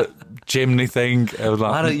the chimney thing." I was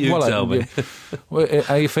like, "Why don't you tell me? Well,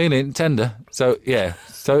 are you feeling tender?" So yeah.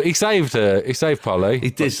 So he saved her. He saved Polly. He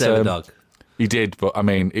did save a dog. He did, but I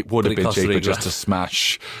mean, it would have been cheaper just to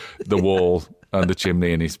smash the wall and the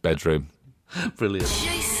chimney in his bedroom. Brilliant.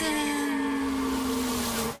 Jason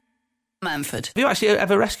Manford. Have you actually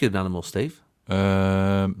ever rescued an animal, Steve?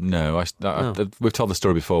 No. We've told the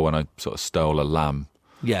story before when I sort of stole a lamb.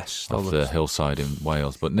 Yes, off the hillside in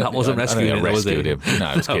Wales, but that wasn't rescuing. I rescued him.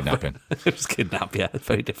 No, it was kidnapping. It was kidnapping. Yeah,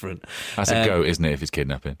 very different. That's a goat, isn't it? If it's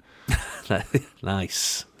kidnapping.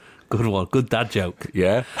 Nice. Good one. Good dad joke.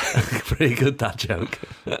 Yeah. Pretty good dad joke.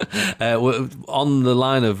 On the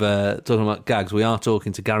line of talking about gags, we are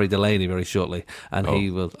talking to Gary Delaney very shortly, and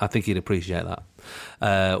I think he'd appreciate that.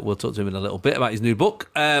 We'll talk to him in a little bit about his new book.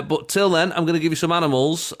 But till then, I'm going to give you some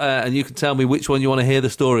animals, and you can tell me which one you want to hear the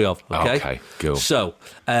story of. Okay? Okay, cool. So,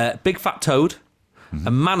 big fat toad,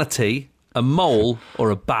 a manatee, a mole, or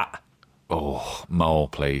a bat? Oh, mole,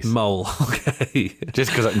 please. Mole, okay.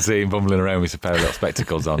 Just because I can see him bumbling around with a pair of little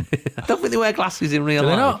spectacles on. I don't think they wear glasses in real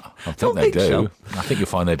life. Do they not? I think they do. So. I think you'll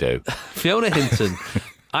find they do. Fiona Hinton.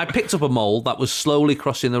 I picked up a mole that was slowly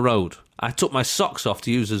crossing the road. I took my socks off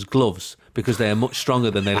to use as gloves because they are much stronger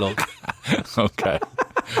than they look. Okay.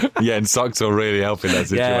 Yeah, and socks will really help in that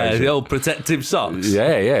situation. Yeah, the old protective socks.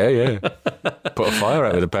 Yeah. Put a fire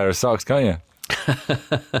out with a pair of socks, can't you?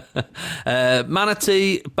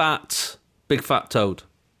 Manatee, bat, big fat toad.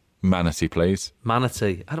 Manatee, please.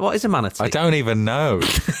 Manatee. What is a manatee? I don't even know.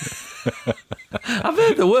 I've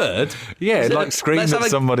heard the word. Yeah, like screams at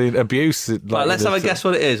somebody, abuse. Right, let's have a guess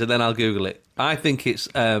what it is, and then I'll Google it. I think it's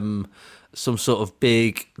some sort of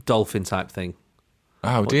big dolphin type thing.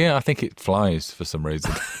 Oh, dear. I think it flies for some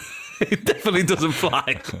reason. It definitely doesn't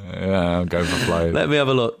fly. Yeah, I'm going for flying. Let me have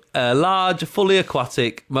a look. Large, fully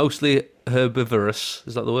aquatic, mostly herbivorous,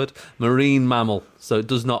 is that the word? Marine mammal, so it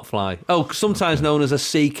does not fly. Oh, sometimes known as a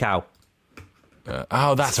sea cow.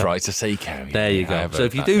 That's right, it's a sea cow. There you go. So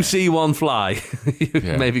if you do see one fly,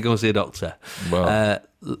 maybe go and see a doctor. Well.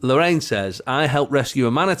 Lorraine says, I helped rescue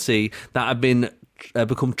a manatee that had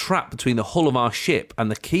become trapped between the hull of our ship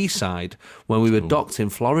and the quayside when we were docked in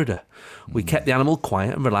Florida. We kept the animal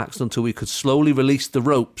quiet and relaxed until we could slowly release the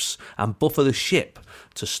ropes and buffer the ship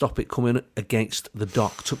to stop it coming against the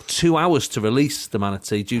dock. Took 2 hours to release the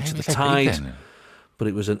manatee due to the tide, but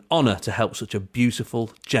it was an honour to help such a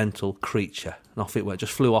beautiful, gentle creature. And off it went,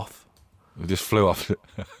 just flew off. It just flew off.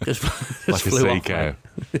 Just like flew a sea off, cow.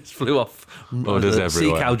 It flew off. Or does the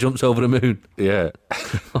everywhere. Sea cow jumps over the moon. Yeah.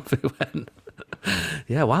 Off it went.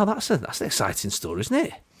 Yeah, wow, that's an exciting story, isn't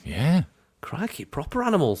it? Yeah. Crikey, proper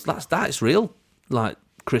animals. That's real, like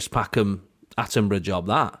Chris Packham Attenborough job,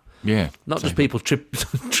 that. Yeah. Not just people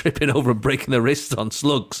tripping over and breaking their wrists on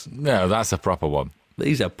slugs. No, that's a proper one.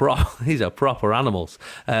 These are proper animals.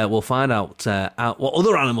 We'll find out what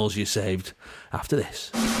other animals you saved after this.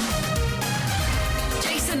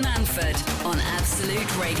 Jason Manford on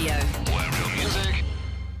Absolute Radio. Where real music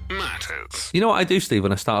matters. You know what I do, Steve,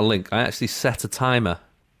 when I start a link? I actually set a timer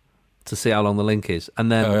to see how long the link is,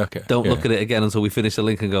 and then don't look at it again until we finish the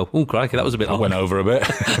link and go, oh, crikey, that was a bit long. I went over a bit.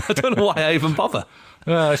 I don't know why I even bother.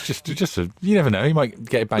 No, it's just you never know. You might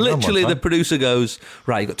get it back. Literally, the producer goes,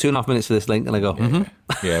 right, you've got 2.5 minutes for this link, and I go,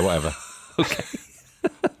 yeah, whatever. Okay.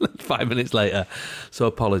 5 minutes later. So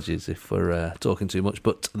apologies if we're talking too much,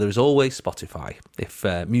 but there is always Spotify if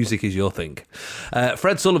music is your thing.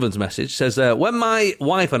 Fred Sullivan's message says, when my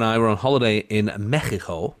wife and I were on holiday in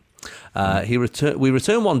Mexico, we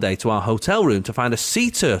returned one day to our hotel room to find a sea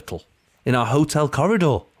turtle in our hotel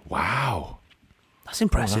corridor. Wow. That's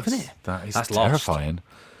impressive, isn't it? That's terrifying. Lost.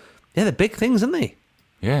 Yeah, they're big things, aren't they?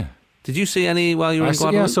 Yeah. Did you see any while you were in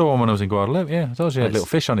Guadeloupe? Yeah, I saw one when I was in Guadeloupe, yeah. I told you he had a little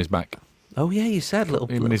fish on his back. Oh, yeah, you said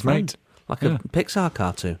Him and his friend, mate. like a Pixar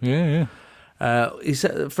cartoon. Yeah.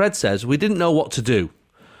 Fred says, we didn't know what to do.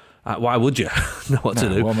 Why would you know what to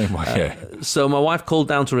do? Well, I mean, so my wife called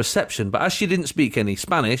down to reception, but as she didn't speak any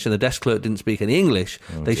Spanish and the desk clerk didn't speak any English,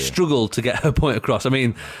 they struggled to get her point across. I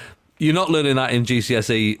mean, you're not learning that in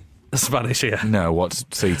GCSE Spanish here. No, what's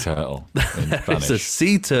sea turtle in Spanish? It's a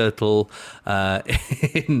sea turtle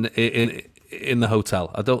in the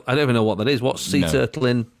hotel. I don't even know what that is. What's sea turtle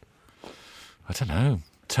in? I don't know.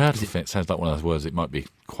 Turtle fit sounds like one of those words it might be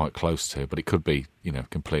quite close to, but it could be,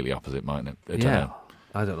 completely opposite, mightn't it? I don't know.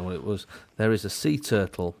 I don't know what it was. There is a sea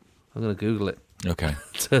turtle. I'm going to Google it. Okay.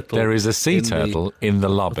 Turtle there is a sea turtle in the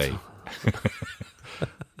lobby.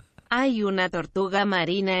 Hay una tortuga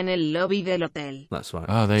marina en el lobby del hotel. That's right.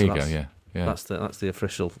 Oh, there you go. Yeah. That's the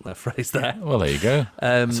official phrase there. Well, there you go.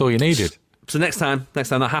 That's all you needed. So next time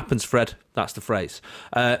that happens, Fred, that's the phrase.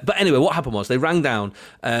 But anyway, what happened was they rang down,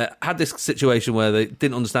 had this situation where they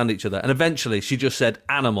didn't understand each other, and eventually she just said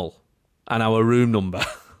animal and our room number.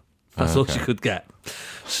 That's all she could get.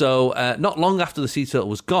 So not long after the sea turtle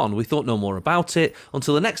was gone, we thought no more about it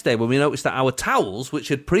until the next day when we noticed that our towels, which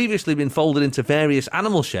had previously been folded into various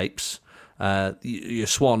animal shapes, your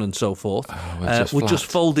swan and so forth, were just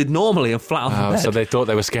folded normally and flat on the bed. So they thought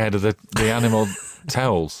they were scared of the animal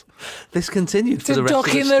towels. This continued for the rest of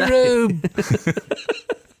the duck in the room.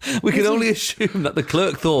 We can only assume that the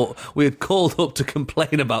clerk thought we had called up to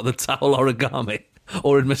complain about the towel origami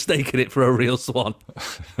or had mistaken it for a real swan.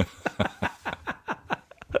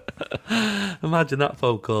 Imagine that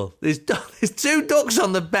phone call. There's 2 ducks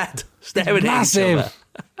on the bed staring at each other.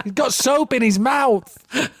 He's got soap in his mouth.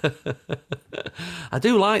 I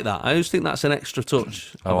do like that. I always think that's an extra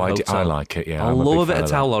touch. I like it, yeah. I love a bit of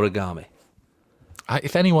towel origami.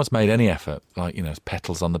 If anyone's made any effort, like,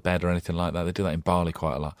 petals on the bed or anything like that, they do that in Bali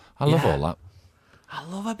quite a lot. I love all that. I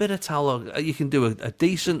love a bit of towel. You can do a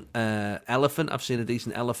decent elephant. I've seen a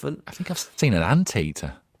decent elephant. I think I've seen an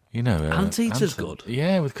anteater. Anteater's good.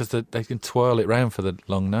 Yeah, because they can twirl it round for the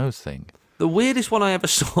long nose thing. The weirdest one I ever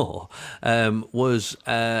saw was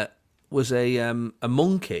a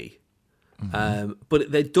monkey, but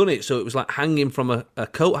they'd done it so it was like hanging from a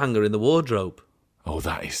coat hanger in the wardrobe. Oh,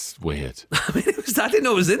 that is weird. I mean, I didn't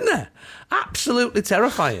know it was in there. Absolutely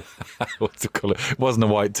terrifying. What's the colour? It wasn't a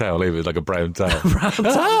white towel either. It was like a brown towel. Brown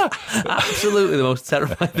towel. Absolutely the most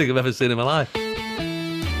terrifying thing I've ever seen in my life.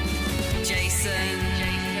 Jason.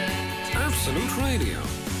 Absolute Radio,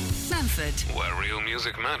 Manford. where real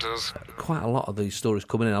music matters. Quite a lot of these stories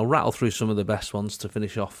coming in. I'll rattle through some of the best ones to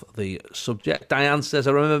finish off the subject. Diane says,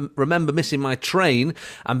 I remember missing my train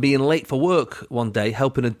and being late for work one day,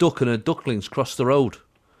 helping a duck and her ducklings cross the road.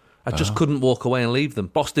 I just couldn't walk away and leave them.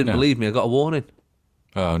 Boss didn't believe me. I got a warning.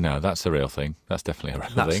 Oh, no, that's a real thing. That's definitely a real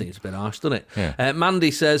thing. That seems a bit harsh, doesn't it? Yeah.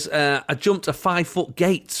 Mandy says, I jumped a 5-foot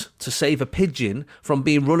gate to save a pigeon from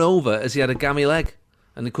being run over as he had a gammy leg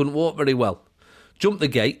and he couldn't walk very well. Jumped the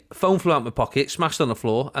gate, phone flew out my pocket, smashed on the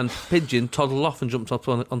floor, and pigeon toddled off and jumped up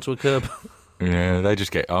onto a curb. Yeah, they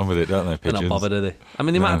just get on with it, don't they, pigeons? They're not bothered, are they? I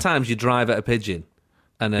mean, the amount of times you drive at a pigeon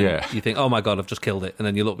and then you think, oh my God, I've just killed it, and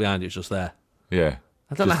then you look behind you, it's just there. Yeah.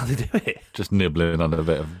 I don't know how they do it. Just nibbling on a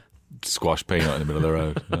bit of squash peanut in the middle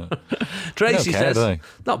of the road. Tracy care, says,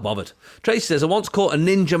 not bothered. Tracy says, I once caught a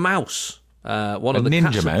ninja mouse. One of the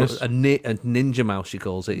ninja cats mouse? A ninja mouse, she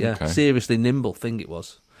calls it, yeah. Okay. Seriously nimble thing it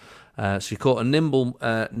was. She caught a nimble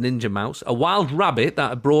ninja mouse, a wild rabbit that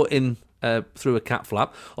had brought in through a cat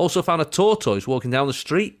flap. Also found a tortoise walking down the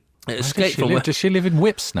street. It escaped from Does she live in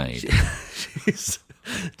Whipsnade? She's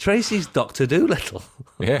Tracy's Dr. Doolittle.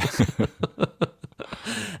 Yeah.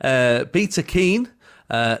 Peter Keane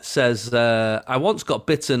says, I once got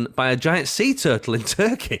bitten by a giant sea turtle in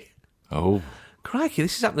Turkey. Oh. Crikey,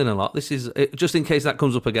 this is happening a lot. This is just in case that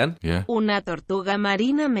comes up again. Yeah. Una tortuga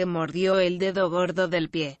marina me mordió el dedo gordo del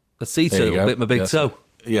pie. A sea turtle bit my big toe.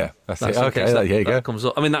 Yeah, that's it. in Okay, case there you go. that comes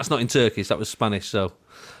up. I mean, that's not in Turkish. That was Spanish. So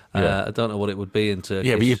Yeah. I don't know what it would be in Turkish.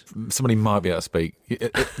 Yeah, but somebody might be able to speak.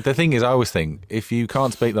 The thing is, I always think, if you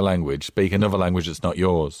can't speak the language, speak another language that's not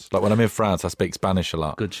yours. Like when I'm in France, I speak Spanish a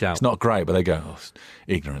lot. Good shout. It's not great, but they go, oh,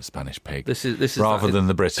 ignorant Spanish pig. This is rather that- than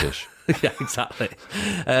the British. Yeah, exactly.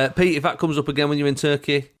 Pete, if that comes up again when you're in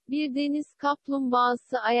Turkey, Bir deniz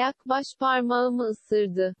kaplumbağası ayak baş parmağımı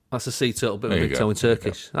ısırdı. that's a sea turtle, bit of There a you big go. toe in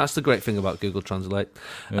Turkish. That's the great thing about Google Translate.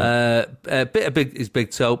 Bit of big is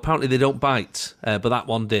big toe. Apparently they don't bite, but that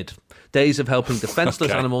one did. Days of helping defenceless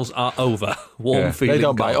Okay. animals are over. Warm feeling. They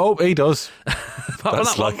don't bite. gone. Oh, he does. Apart from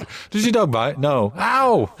That's that one- like, does your dog bite? No.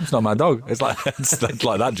 Ow! It's not my dog. It's like it's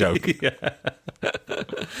like that joke.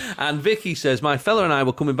 And Vicky says, my fella and I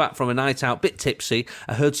were coming back from a night out, bit tipsy.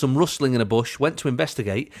 I heard some rustling in a bush, went to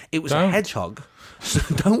investigate. It was a Don't. hedgehog. So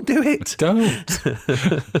don't do it. Don't.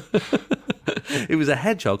 It was a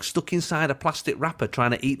hedgehog stuck inside a plastic wrapper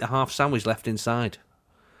trying to eat the half sandwich left inside.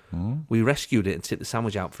 We rescued it and tipped the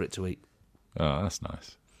sandwich out for it to eat. Oh, that's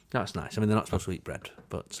nice. That's nice. I mean, they're not supposed to eat bread,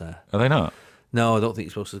 but Are they not? no, I don't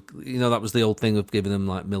think you're supposed to. You know, that was the old thing of giving them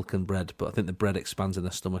like milk and bread, but I think the bread expands in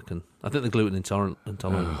their stomach, and I think they're gluten intolerant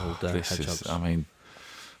old This hedgehogs. is, I mean,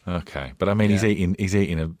 okay. But I mean, he's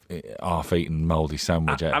eating a half-eaten mouldy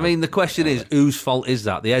sandwich. I mean, the question is, whose fault is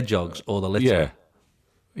that? The hedgehogs or the litter?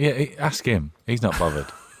 Yeah. Ask him. He's not bothered.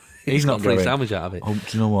 He's not got a free going, sandwich out of it. Oh,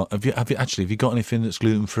 do you know what? Have you got anything that's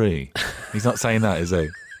gluten-free? He's not saying that, is he?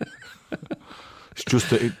 It's just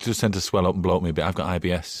that it just tends to swell up and bloat me a bit. I've got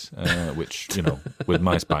IBS, which, with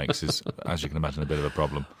my spikes is, as you can imagine, a bit of a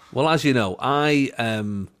problem. Well, as you know, I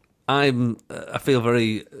feel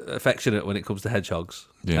very affectionate when it comes to hedgehogs.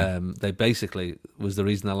 Yeah. They basically was the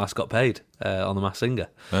reason I last got paid on The Masked Singer.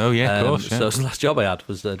 Oh, yeah, of course, yeah. So the last job I had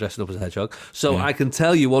was dressing up as a hedgehog. So I can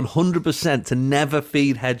tell you 100% to never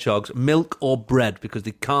feed hedgehogs milk or bread because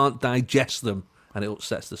they can't digest them and it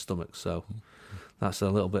upsets the stomach. So that's a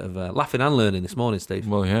little bit of laughing and learning this morning, Steve.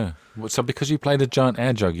 Well, yeah. So because you played a giant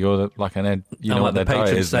hedgehog, you're like an head. You I'm know like what the their diet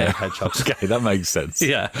patron is saint now. of hedgehogs. Okay, that makes sense.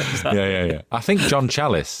 Yeah, exactly. Yeah. I think John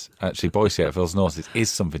Chalice, actually, Boise at Phil's North,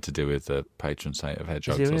 is something to do with the patron saint of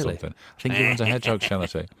hedgehogs Is he or really? something. I think he runs a hedgehog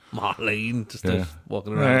charity. Marlene, just Yeah.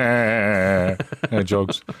 walking around.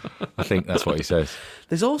 Hedgehogs. I think that's what he says.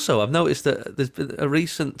 There's also, I've noticed that there's been a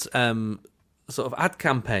recent sort of ad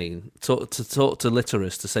campaign to talk to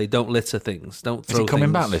litterers to say don't litter things, don't throw Is it coming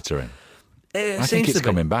things. back, littering? It I seems think it's to be.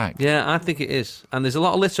 coming back. Yeah, I think it is. And there's a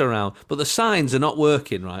lot of litter around, but the signs are not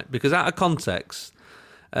working, right? Because out of context,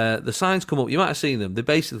 the signs come up, you might have seen them,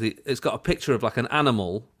 it's got a picture of like an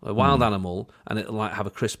animal, a wild animal, and it'll like have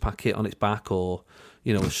a crisp packet on its back or,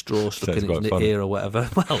 a straw stuck Sounds in quite its funny. ear or whatever.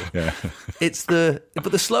 Well, Yeah.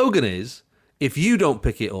 but the slogan is, if you don't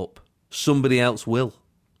pick it up, somebody else will.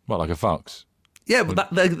 What, like a fox? Yeah, but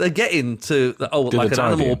they're getting to, Do like the an animal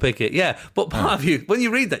tidying. will pick it. Yeah, but part of you, when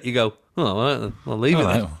you read that, you go, oh, all right, then, I'll leave it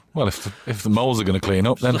All then. right. Well, if the moles are going to clean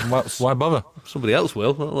up, then why bother? Somebody else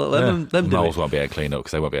will. Let them The do moles it. won't be able to clean up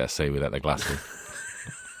because they won't be able to see without their glasses.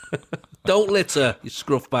 Don't litter, you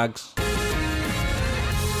scruff bags.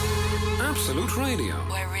 Absolute Radio.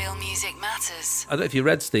 Where real music matters. I don't know if you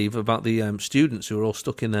read, Steve, about the students who are all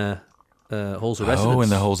stuck in their halls of residence. Oh, in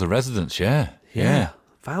the halls of residence, yeah.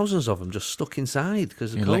 Thousands of them just stuck inside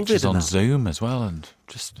because of Your COVID. lectures and on that. Zoom as well, and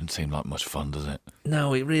just doesn't seem like much fun, does it?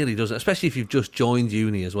 No, it really doesn't, especially if you've just joined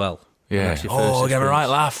uni as well. Yeah. That's your Oh, first give a right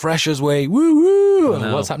experience. laugh, fresh as we. Woo woo. I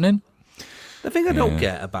know. What's happening? The thing I don't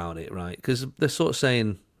get about it, right, because they're sort of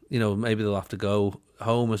saying, maybe they'll have to go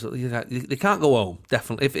home. They can't go home,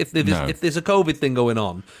 definitely. If there's a COVID thing going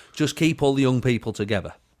on, just keep all the young people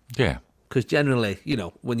together. Yeah. Because generally,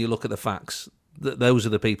 when you look at the facts, those are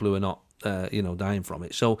the people who are not, dying from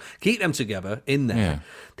it. So keep them together in there. Yeah.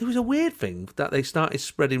 There was a weird thing that they started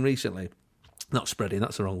spreading recently. Not spreading,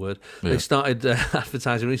 that's the wrong word. Yeah. They started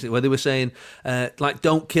advertising recently where they were saying,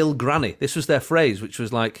 don't kill granny. This was their phrase, which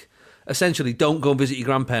was like, essentially, don't go and visit your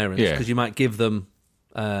grandparents because you might give them,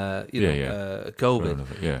 COVID.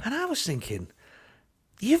 Yeah. And I was thinking,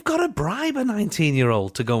 you've got to bribe a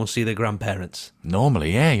 19-year-old to go and see their grandparents.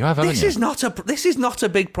 Normally, yeah, you have, haven't This you? is not a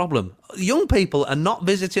big problem. Young people are not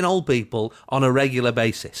visiting old people on a regular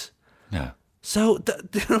basis. No. So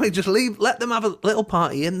just let them have a little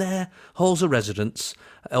party in their halls of residence,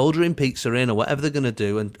 ordering pizza in or whatever they're going to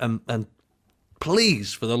do, and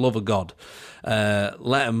please, for the love of God,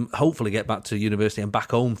 let them hopefully get back to university and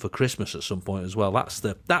back home for Christmas at some point as well. That's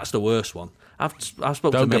the worst one. I've spoken to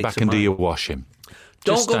Don't go mates back of and do mine. your washing.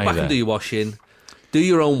 Don't Just go stay back there. and do your washing. Do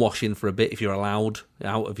your own washing for a bit if you're allowed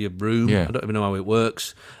out of your room. Yeah. I don't even know how it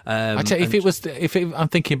works. I tell you, I'm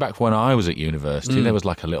thinking back when I was at university, there was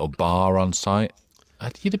like a little bar on site.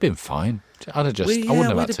 You'd have been fine. I wouldn't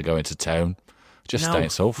have had to go into town. Just stay in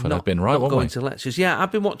Salford. I've been right, not won't going we? to lectures. Yeah,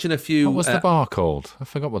 I've been watching a few. What was the bar called? I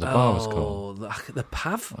forgot what the bar was called. The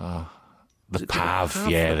Pav? The Pav,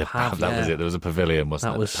 yeah, the Pav. That was it. There was a pavilion,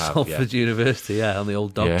 wasn't That it? was The Pav, Salford University, on the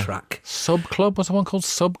old dog track. Sub Club? Was there one called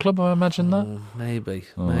Sub Club? I imagine that? Maybe.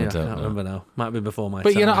 I I can't don't know. remember now. Might have been before my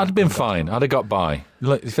But, time. I'd have been fine. I'd have got by.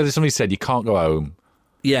 Like, if somebody said you can't go home.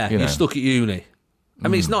 Yeah, you know. you're stuck at uni. I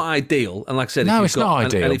mean, it's not ideal. And like I said, No, if it's not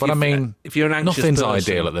ideal. But I mean, if you're an anxious nothing's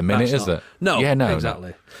person, ideal at the minute, that's is not- it? No, Yeah, no, exactly.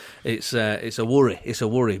 no. It's a worry. It's a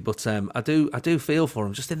worry. But I do feel for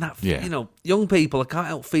them. Just in that, Yeah. young people. I can't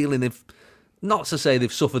help feeling they've. Not to say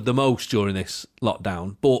they've suffered the most during this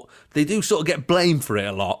lockdown, but they do sort of get blamed for it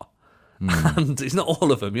a lot. And it's not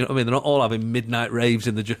all of them, you know what I mean? They're not all having midnight raves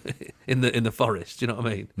in the forest, you know what I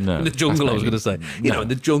mean? No, in the jungle, I was going to say. You know, in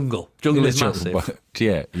the jungle. Jungle is massive. But,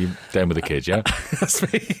 yeah, you're down with the kids, yeah? That's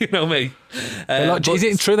me, you know me. Is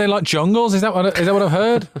it true they like jungles? Is that what I've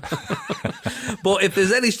heard? But if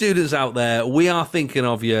there's any students out there, we are thinking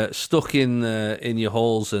of you stuck in your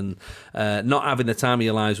halls and not having the time of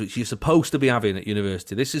your lives which you're supposed to be having at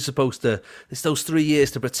university. This is it's those 3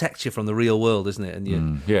 years to protect you from the real world, isn't it?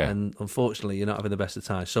 And and unfortunately, you're not having the best of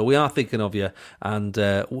times. So we are thinking of you, and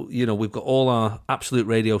we've got all our Absolute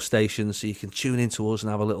radio stations, so you can tune into us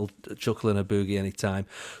and have a little chuckle and a boogie anytime,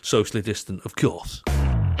 socially distant, of course.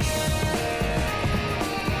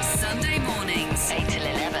 Sunday mornings, 8 till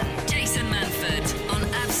 11. Jason Manford on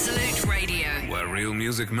Absolute Radio. Where real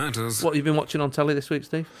music matters. What have you been watching on telly this week,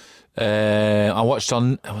 Steve? I watched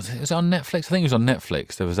on. Was it on Netflix? I think it was on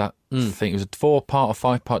Netflix. There was that. I think it was a 4-part or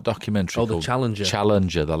 5-part documentary. Oh, The called Challenger.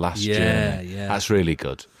 Challenger, the last journey. Yeah. That's really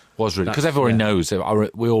good. Was really because everybody knows.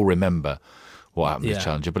 We all remember what happened to the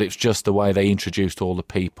Challenger, but it's just the way they introduced all the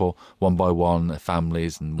people one by one, their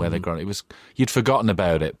families, and where they're grown. It was you'd forgotten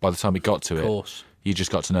about it by the time we got to it. Of course. You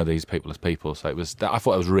just got to know these people as people. So I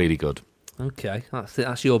thought it was really good. Okay,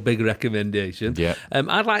 that's your big recommendation. Yeah.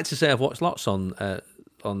 I'd like to say I've watched lots on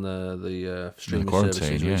the streaming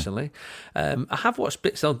services recently. I have watched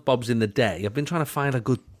bits and bobs in the day. I've been trying to find a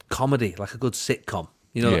good comedy, like a good sitcom.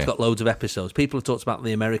 That's got loads of episodes. People have talked about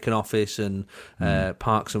The American Office and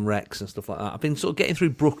Parks and Recs and stuff like that. I've been sort of getting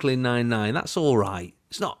through Brooklyn Nine-Nine. That's all right.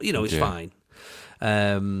 It's not, it's fine.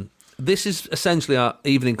 This is essentially our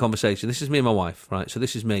evening conversation. This is me and my wife, right? So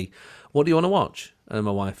this is me. What do you want to watch? And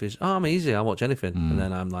my wife is, I'm easy. I'll watch anything. And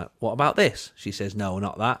then I'm like, what about this? She says, no,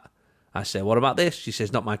 not that. I say, what about this? She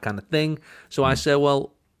says, not my kind of thing. So I say,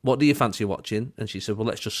 well, what do you fancy watching? And she said, well,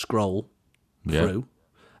 let's just scroll through.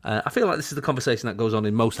 I feel like this is the conversation that goes on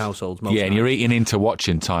in most households. Most and you're eating into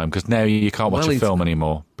watching time because now you can't watch a film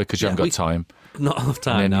anymore because you haven't got time. Not enough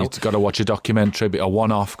time and then now. You've got to watch a documentary, a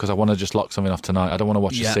one-off, because I want to just lock something off tonight. I don't want to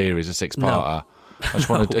watch a series, a 6-parter. No. I just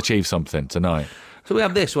want to achieve something tonight. So we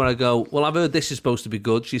have this where I go, well, I've heard this is supposed to be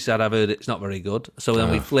good. She said, I've heard it's not very good. So then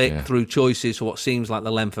we flick through choices for what seems like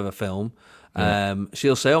the length of a film.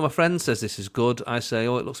 She'll say, oh, my friend says this is good. I say,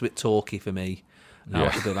 oh, it looks a bit talky for me. Now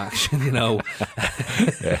it's a bit of action,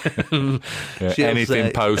 Anything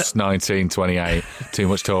say, post 1928, too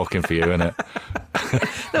much talking for you, isn't it?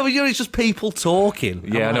 No, but it's just people talking.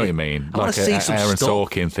 Yeah, I know what you mean. I like see some Aaron stuff.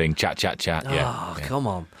 Sorkin thing, chat. Come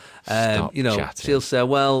on. Stop chatting. She'll say,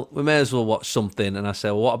 well, we may as well watch something. And I say,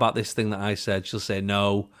 well, what about this thing that I said? She'll say,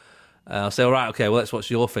 no. I'll say, all right, okay, well, let's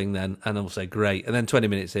watch your thing then. And then we'll say, great. And then 20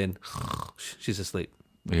 minutes in, she's asleep.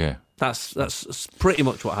 Yeah. That's pretty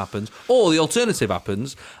much what happens. Or the alternative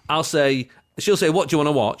happens. She'll say, what do you want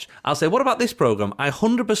to watch? I'll say, what about this programme? I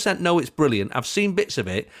 100% know it's brilliant. I've seen bits of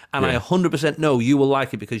it, and I 100% know you will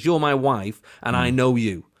like it because you're my wife, and I know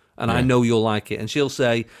you, and I know you'll like it. And she'll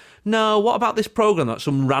say, no, what about this programme that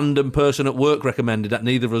some random person at work recommended that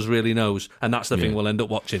neither of us really knows? And that's the thing we'll end up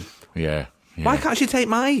watching. Yeah. Why can't she take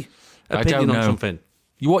my opinion on something?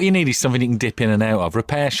 What you need is something you can dip in and out of.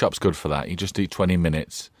 Repair Shop's good for that. You just do 20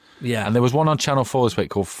 minutes. Yeah. And there was one on Channel 4 this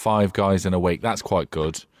week called 5 Guys in a Week. That's quite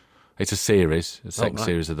good. It's a series, a second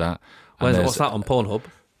series of that. What's that on Pornhub?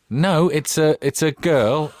 No, it's a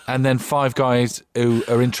girl, and then 5 guys who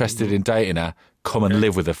are interested in dating her come and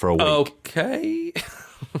live with her for a week. Okay.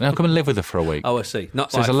 Now come and live with her for a week. Oh, I see. So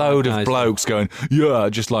there's a load of blokes going,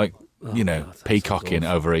 just like, peacocking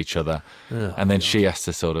over each other. And then she has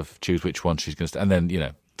to sort of choose which one she's going to stay. And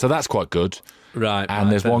then, so that's quite good. Right.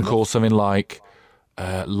 And there's one called something like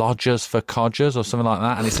Lodgers for Codgers or something like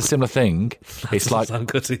that. And it's a similar thing. It's like, sound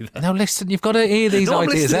good either. no, listen, you've got to hear these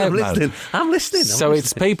ideas out, man. I'm listening. So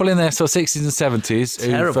it's people in their 60s and 70s.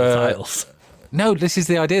 Terrible titles. No, this is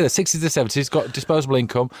the idea. The 60s and 70s got disposable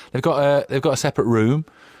income. They've got a separate room.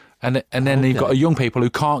 And then you've got young people who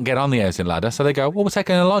can't get on the housing ladder, so they go, well, we're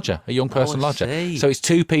taking a lodger, a young person lodger. See. So it's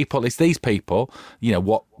two people, it's these people,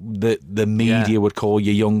 what the media would call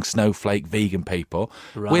your young snowflake vegan people,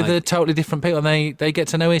 with a totally different people, and they get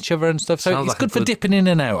to know each other and stuff. So it's good for dipping in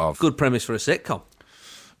and out of. Good premise for a sitcom.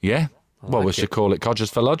 Yeah. Well, we should call it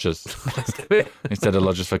Codgers for Lodgers instead of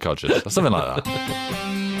Lodgers for Codgers, or something like that.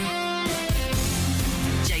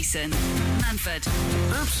 Jason Manford,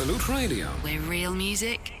 Absolute Radio. where real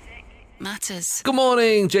music matters. Good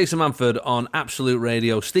morning, Jason Manford on Absolute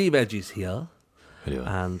Radio. Steve Edge is here.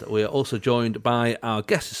 And we are also joined by our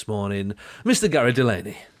guest this morning, Mr. Gary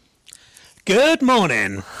Delaney. Good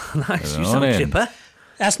morning. Nice, Good you sound morning. chipper.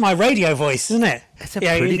 That's my radio voice, isn't it? It's a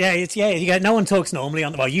pretty- You go, no one talks normally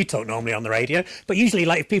on. Well, you talk normally on the radio, but usually,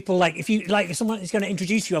 like, if people if someone is going to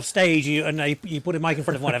introduce you off stage, and you put a mic in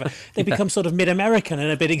front of whatever, they become sort of mid-American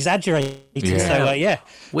and a bit exaggerated. Yeah. So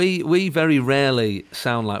We very rarely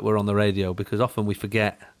sound like we're on the radio because often we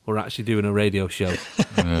forget we're actually doing a radio show.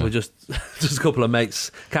 We're just a couple of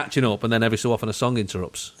mates catching up, and then every so often a song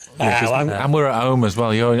interrupts. And we're at home as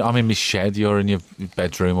well. I'm in my shed, you're in your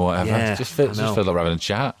bedroom or whatever. Yeah, Just feel like we're having a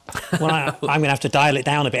chat. well, I'm going to have to dial it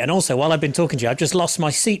down a bit. And also, while I've been talking to you, I've just lost my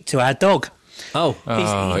seat to our dog.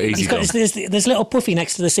 Easy He's got done. this little puffy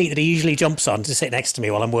next to the seat that he usually jumps on to sit next to me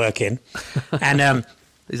while I'm working, and.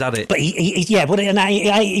 Is that it? But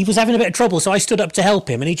he was having a bit of trouble, so I stood up to help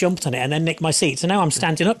him, and he jumped on it and then nicked my seat. So now I'm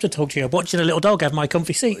standing up to talk to you, watching a little dog have my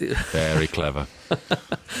comfy seat. Very clever.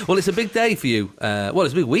 Well, it's a big day for you.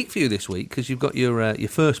 It's a big week for you this week because you've got your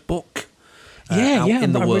first book out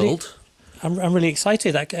in the world. I'm really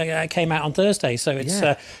excited. That came out on Thursday, so it's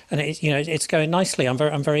and it's going nicely. I'm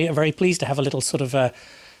very pleased to have a little sort of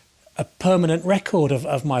a permanent record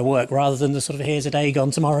of my work rather than the sort of here's a day gone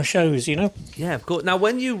tomorrow shows, Yeah, of course. Now,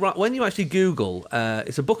 when you actually Google,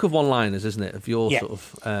 it's a book of one-liners, isn't it? Of your sort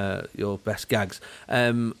of your best gags.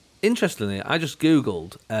 Interestingly, I just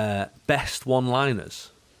Googled best one-liners.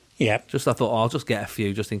 Yeah. I thought, I'll just get a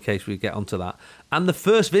few just in case we get onto that. And the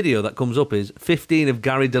first video that comes up is 15 of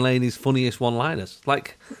Gary Delaney's funniest one-liners.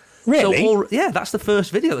 Like, really? So that's the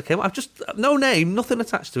first video that came up. I've just no name, nothing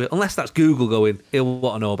attached to it, unless that's Google going, he'll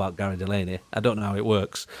want to know about Gary Delaney. I don't know how it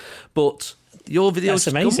works, but your video That's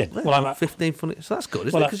amazing. Well, Well, I'm 15 funny, so that's good,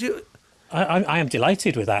 isn't it? Because you. I am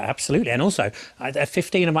delighted with that, absolutely. And also,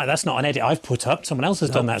 15 of my, that's not an edit I've put up. Someone else has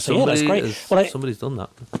done that. So, that's great. Somebody's done that.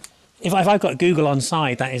 If I've got Google on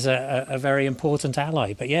side, that is a very important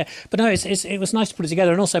ally. But no, it was nice to put it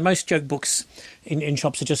together. And also, most joke books in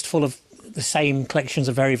shops are just full of the same collections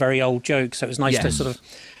of very, very old jokes. So it was nice to sort of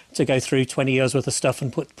to go through 20 years worth of stuff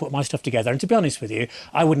and put my stuff together. And to be honest with you,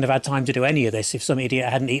 I wouldn't have had time to do any of this if some idiot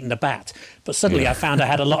hadn't eaten a bat. But suddenly I found I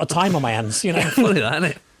had a lot of time on my hands, Funny that, isn't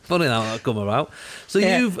it? Funny how that come about. So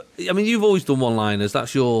you've always done one-liners.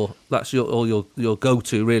 That's your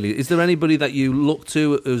go-to, really. Is there anybody that you look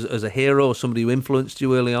to as a hero or somebody who influenced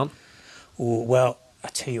you early on? Oh, well, I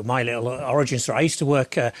tell you, my little origin story. I used to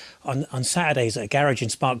work on Saturdays at a garage in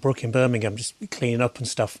Spark Brook in Birmingham, just cleaning up and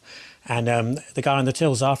stuff. And the guy on the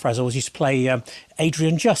tills, Arfraz, always used to play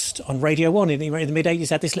Adrian Just on Radio 1. In the mid-'80s,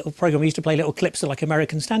 had this little programme. We used to play little clips of like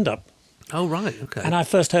American stand-up. Oh, right, okay. And I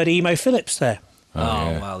first heard Emo Phillips there.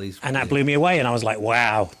 Well, and that blew me away, and I was like,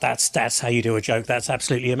 "Wow, that's how you do a joke. That's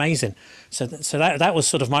absolutely amazing." So that was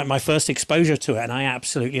sort of my first exposure to it, and I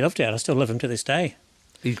absolutely loved it, and I still love him to this day.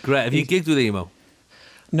 He's great. Have you gigged with Emo?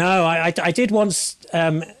 No, I did once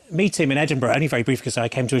meet him in Edinburgh, only very briefly because I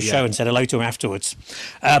came to a show and said hello to him afterwards.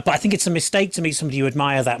 But I think it's a mistake to meet somebody you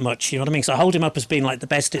admire that much. You know what I mean? So I hold him up as being like the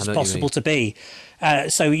best it's possible to be.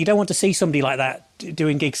 So you don't want to see somebody like that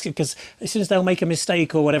doing gigs because as soon as they'll make a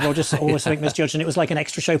mistake or whatever, or just always something misjudged, and it was like an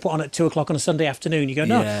extra show put on at 2:00 on a Sunday afternoon. You go,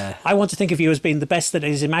 no, I want to think of you as being the best that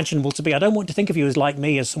is imaginable to be. I don't want to think of you as like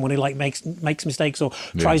me, as someone who like makes mistakes or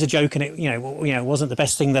tries a joke and it wasn't the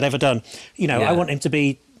best thing that ever done. I want him to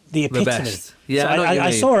be the epitome. best.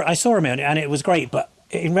 Yeah, so I saw him and it was great, but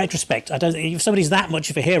in retrospect, if somebody's that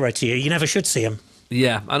much of a hero to you, you never should see him.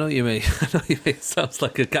 Yeah, I know what you mean. It sounds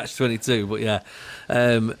like a catch-22, but yeah.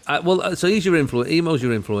 So he's your influence. Emo's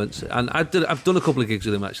your influence, and I've done a couple of gigs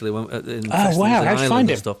with him actually. In festivals wow! How'd you find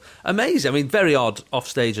him? Stuff. Amazing. I mean, very odd off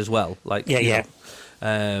stage as well. Like just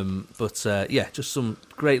some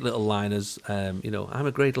great little liners. I'm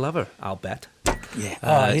a great lover. I'll bet.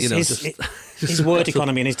 Yeah. His word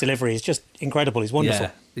economy and his delivery is just incredible. He's wonderful.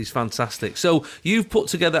 Yeah, he's fantastic. So you've put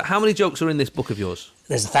together how many jokes are in this book of yours?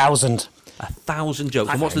 There's 1,000. 1,000 jokes.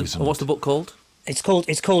 And what's the book called? It's called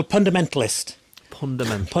Fundamentalist.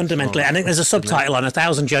 Fundamentalist. I think there's a subtitle on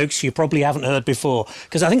 1,000 jokes you probably haven't heard before.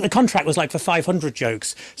 Because I think the contract was like for 500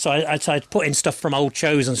 jokes. So I'd put in stuff from old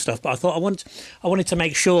shows and stuff. But I thought I wanted to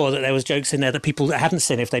make sure that there was jokes in there that people hadn't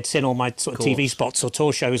seen if they'd seen all my sort of TV spots or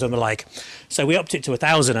tour shows and the like. So we upped it to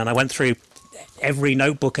 1,000, and I went through every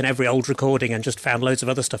notebook and every old recording and just found loads of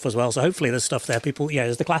other stuff as well. So hopefully there's stuff there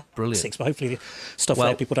there's the classics, but hopefully stuff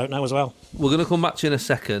there people don't know as well. We're going to come back to you in a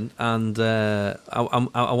second, and I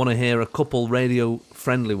want to hear a couple radio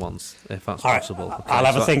friendly ones, if that's possible. Right. Okay, I'll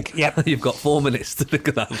have a think. Yep. You've got 4 minutes to think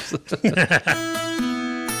of that. This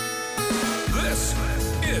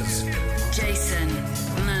is Jason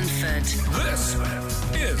Manford. This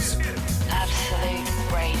is Absolute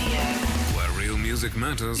Radio. where real music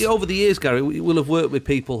matters. Yeah, over the years, Gary, we will have worked with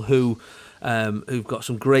people who've got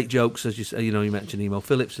some great jokes, as you say. You know, you mentioned Emo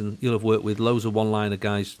Phillips, and you'll have worked with loads of one-liner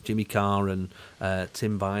guys, Jimmy Carr and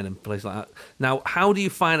Tim Vine and places like that. Now, how do you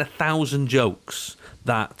find 1,000 jokes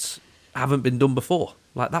that haven't been done before?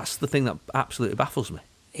 Like, that's the thing that absolutely baffles me.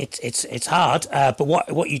 It's hard, but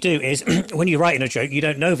what you do is when you're writing a joke, you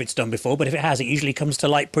don't know if it's done before, but if it has, it usually comes to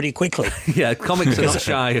light pretty quickly. Yeah, comics are not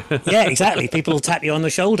shy. Yeah, exactly. People will tap you on the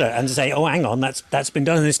shoulder and say, "Oh, hang on, that's been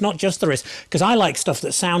done." And it's not just the risk, because I like stuff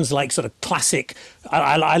that sounds like sort of classic.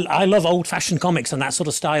 I love old-fashioned comics and that sort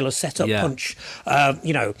of style of setup punch.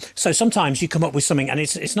 So sometimes you come up with something, and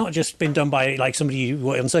it's not just been done by like somebody who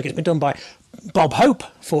worked on circuit. It's been done by Bob Hope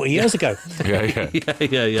 40 years ago. Yeah.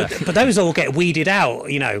 But those all get weeded out,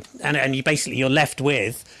 and you're left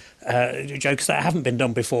with jokes that haven't been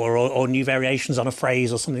done before, or new variations on a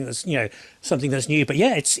phrase, or something that's new. But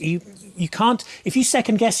yeah, you can't, if you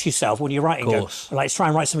second guess yourself when you're writing, like try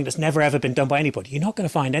and write something that's never ever been done by anybody, you're not going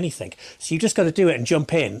to find anything. So you've just got to do it and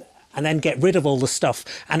jump in. And then get rid of all the stuff.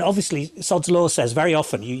 And obviously, Sod's Law says very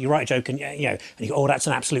often you write a joke and you go, oh, that's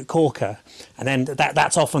an absolute corker, and then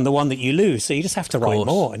that's often the one that you lose. So you just have to write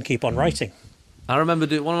more and keep on writing. I remember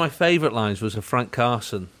one of my favourite lines was a Frank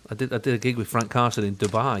Carson. I did a gig with Frank Carson in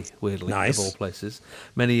Dubai, weirdly, of all places,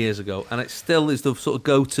 many years ago, and it still is the sort of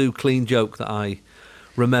go-to clean joke that I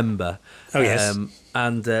remember. Oh yes.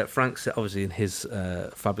 And Frank said, obviously in his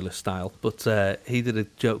fabulous style, but he did a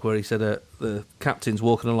joke where he said the captain's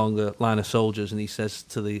walking along a line of soldiers, and he says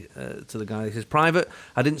to the guy, he says, "Private,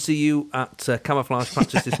 I didn't see you at camouflage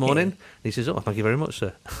practice this morning." And he says, "Oh, thank you very much,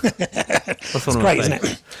 sir." That's one of my great, isn't it?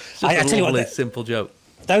 It's just a lovely, simple joke.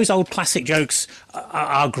 Those old classic jokes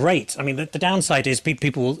are great. I mean, the downside is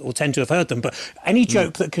people will tend to have heard them, but any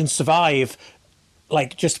joke that can survive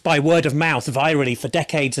like just by word of mouth virally for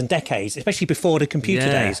decades and decades, especially before the computer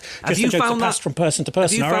days. Just the jokes that passed from person to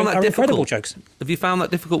person are incredible jokes. Have you found that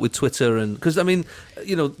difficult with Twitter? And because I mean,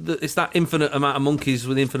 it's that infinite amount of monkeys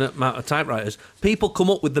with infinite amount of typewriters. People come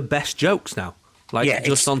up with the best jokes now,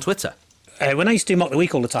 just on Twitter. When I used to do Mock the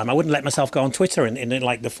Week all the time, I wouldn't let myself go on Twitter in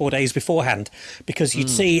like the 4 days beforehand, because you'd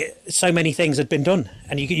see so many things had been done,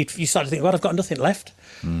 and you start to think, well, I've got nothing left.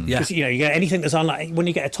 Because you get anything that's on, like when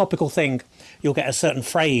you get a topical thing, you'll get a certain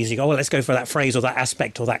phrase. You go, well, let's go for that phrase or that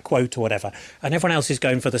aspect or that quote or whatever, and everyone else is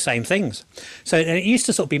going for the same things. So it used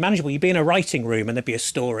to sort of be manageable. You'd be in a writing room and there'd be a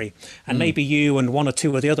story, and maybe you and one or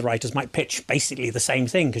two of the other writers might pitch basically the same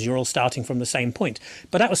thing because you're all starting from the same point.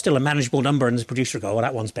 But that was still a manageable number, and the producer would go, well,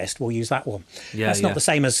 that one's best, we'll use that one. That's not the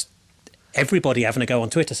same as everybody having to go on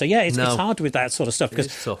Twitter. So yeah, it's hard with that sort of stuff, because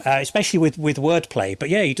especially with wordplay. But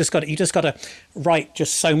yeah, you just got to write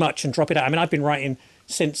just so much and drop it out. I mean, I've been writing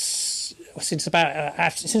since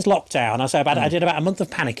lockdown. I did about a month of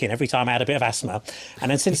panicking every time I had a bit of asthma,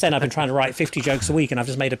 and then since then I've been trying to write 50 jokes a week, and I've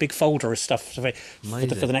just made a big folder of stuff for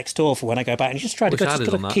the next tour for when I go back, and you just try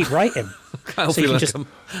to keep writing. I feel like I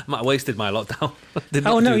might have wasted my lockdown.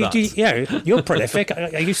 You're prolific.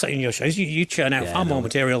 You say in your shows you churn out far more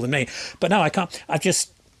material than me, but no, I can't.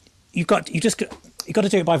 You've got to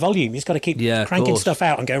do it by volume. You've got to keep cranking stuff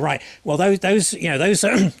out and go, right, well, those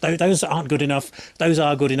aren't good enough. Those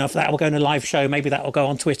are good enough. That will go in a live show. Maybe that will go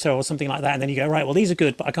on Twitter or something like that. And then you go, right, well, these are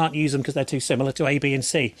good, but I can't use them because they're too similar to A, B, and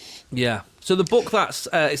C. Yeah. So the book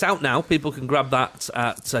it's out now. People can grab that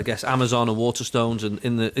at, I guess, Amazon or Waterstones, and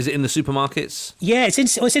is it in the supermarkets? Yeah, it's in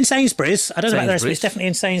Sainsbury's. I don't know about the rest, but it's definitely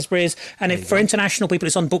in Sainsbury's. And for international people,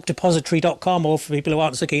 it's on bookdepository.com, or for people who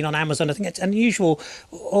aren't so keen, on Amazon. I think it's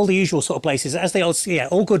all the usual sort of places, as they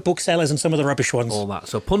all good booksellers and some of the rubbish ones. All that.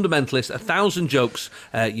 So Fundamentalist, 1,000 jokes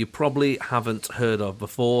you probably haven't heard of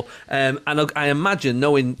before. And I imagine,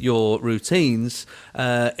 knowing your routines,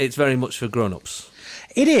 it's very much for grown-ups.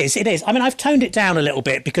 It is. I mean, I've toned it down a little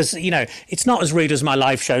bit because, it's not as rude as my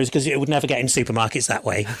live shows because it would never get in supermarkets that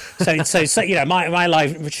way. So my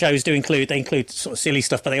live shows include sort of silly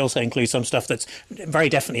stuff, but they also include some stuff that's very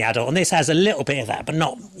definitely adult. And this has a little bit of that, but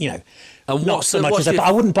not, And not so much as that. But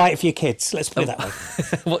I wouldn't buy it for your kids. Let's put it that way.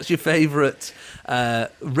 What's your favourite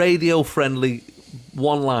radio-friendly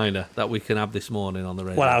one-liner that we can have this morning on the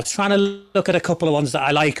radio? Well, I was trying to look at a couple of ones that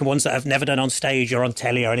I like and ones that I've never done on stage or on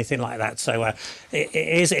telly or anything like that. So it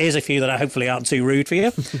is a few that hopefully aren't too rude for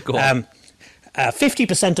you. Go on.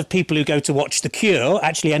 50% of people who go to watch The Cure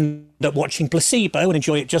actually end up watching Placebo and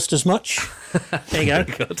enjoy it just as much. There you go.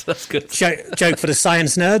 Good, that's good. Joke for the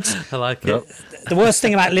science nerds. I like it. The worst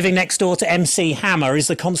thing about living next door to MC Hammer is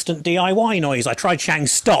the constant DIY noise. I tried shouting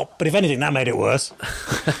stop, but if anything, that made it worse.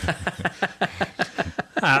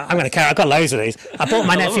 I'm going to carry. I've got loads of these. I bought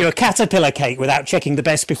my nephew a caterpillar cake without checking the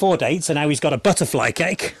best before date, so now he's got a butterfly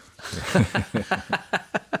cake.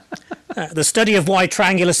 The study of why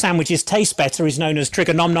triangular sandwiches taste better is known as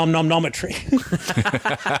trigonometry.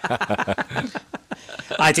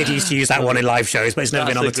 I did used to use that one in live shows, but it's never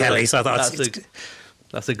been on the telly, so I thought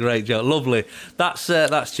that's a great joke. Lovely. That's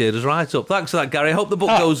cheered us right up. Thanks for that, Gary. I hope the book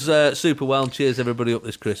goes super well and cheers everybody up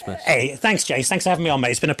this Christmas. Hey, thanks, Jace. Thanks for having me on,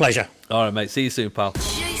 mate. It's been a pleasure. All right, mate. See you soon, pal.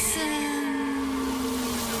 Jason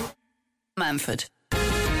Manford,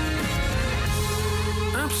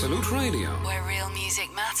 Absolute Radio. where real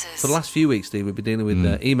music matters. For the last few weeks, Steve, we've been dealing with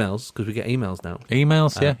emails because we get emails now.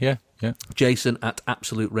 Emails, yeah.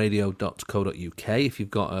 Jason@absoluteradio.co.uk. If you've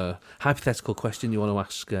got a hypothetical question you want to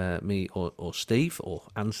ask me or Steve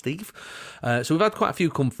and Steve. So we've had quite a few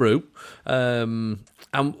come through. And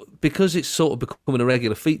because it's sort of becoming a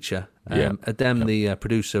regular feature, Adem, the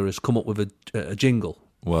producer, has come up with a jingle.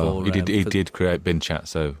 Well, he did create Bin Chat,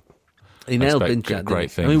 so... He nailed Bin Chat.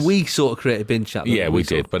 Great things. I mean, we sort of created Bin Chat. Yeah, we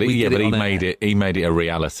did, but he made it a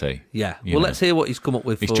reality. Yeah. Well, let's hear what he's come up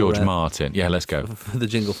with. It's George Martin. Yeah, let's go. For the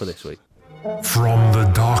jingle for this week. From the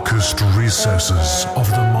darkest recesses of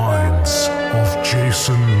the minds of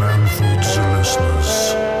Jason Manford's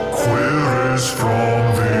listeners, queries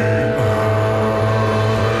from the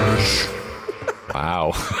edge.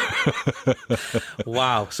 Wow.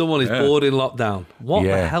 Wow, someone is bored in lockdown. What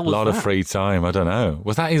the hell was that? A lot of free time. I don't know.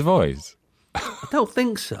 Was that his voice? I don't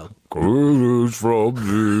think so. Queries from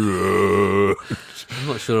the edge. I'm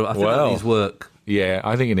not sure. I think that needs work. Yeah,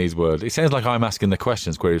 I think it needs work. It sounds like I'm asking the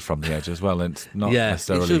questions, queries from the edge as well, and it's not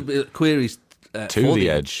necessarily... it should be queries to the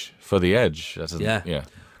edge. For the edge. Yeah.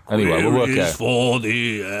 Anyway, we'll work out. For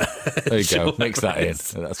the edge. There you go. Mix that in.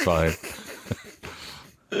 That's fine.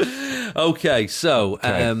 Okay, so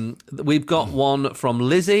we've got one from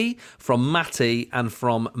Lizzie, from Matty, and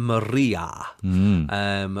from Maria.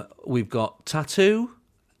 We've got tattoo,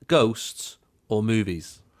 ghosts, or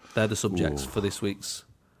movies. They're the subjects for this week's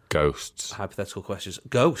ghosts hypothetical questions.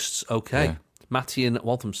 Ghosts, okay. Yeah. Matty in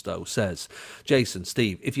Walthamstow says, Jason,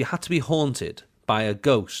 Steve, if you had to be haunted by a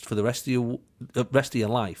ghost for the rest of your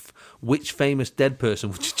life, which famous dead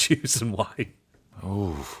person would you choose and why?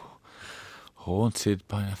 Oh. Haunted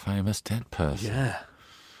by a famous dead person. Yeah.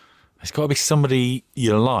 It's got to be somebody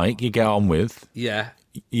you like, you get on with. Yeah.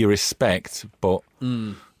 You respect, but...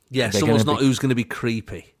 Yeah, someone's not who's going to be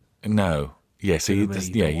creepy. No. Yeah, so you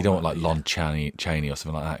don't want like Lon Chaney or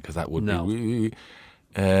something like that, because that would be...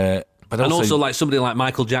 But also like somebody like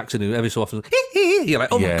Michael Jackson, who every so often... You're like,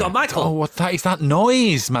 oh my God, Michael! Oh, what is that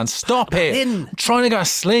noise, man? Stop it! I'm trying to go to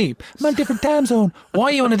sleep. I'm on a different time zone. Why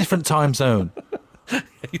are you on a different time zone?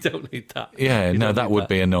 You don't need that. Yeah, no, that would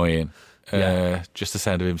be annoying. Just the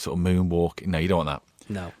sound of him sort of moonwalking. No, you don't want that.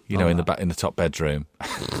 No. In the top bedroom.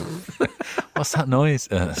 What's that noise?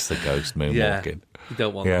 That's the ghost moonwalking. Yeah, you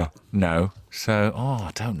don't want that. No. So,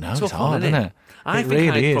 I don't know. It's hard, isn't it? I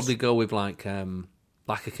think I'd probably go with like a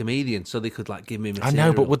comedian, so they could like give me material. I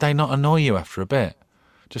know, but would they not annoy you after a bit?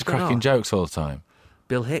 Just cracking jokes all the time.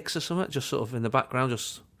 Bill Hicks or something, just sort of in the background,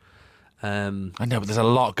 just... I know, but there's a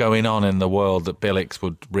lot going on in the world that Bill Hicks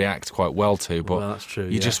would react quite well to. But that's true.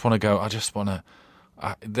 You just want to go. I just want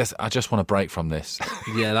to break from this.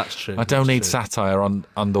 Yeah, that's true. I don't need satire on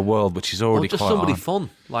the world, which is already just quite somebody on.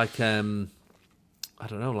 fun, like I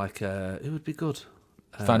don't know, like it would be good.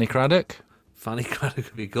 Fanny Craddock. Fanny Craddock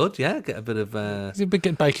would be good. Yeah, get a bit of. He's a big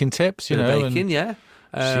getting baking tips, you know. Baking, yeah.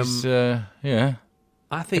 She's I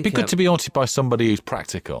think it'd be good to be haunted by somebody who's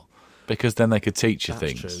practical. Because then they could teach you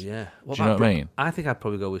things. That's true, yeah. Do you know what I mean? I think I'd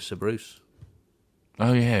probably go with Sir Bruce.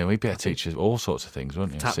 Oh, yeah. We'd be able to teach us all sorts of things,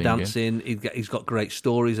 wouldn't you? Tap dancing. He's got great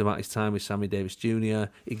stories about his time with Sammy Davis Jr.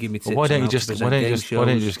 He'd give me tips. Why don't you just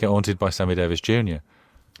get haunted by Sammy Davis Jr.?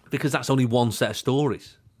 Because that's only one set of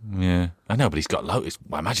stories. Yeah, I know, but he's got loads.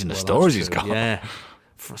 Well, imagine the stories he's got. Yeah,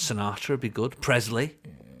 Sinatra would be good. Presley.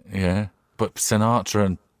 Yeah, but Sinatra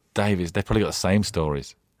and Davies, they've probably got the same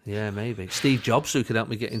stories. Yeah, maybe. Steve Jobs, who could help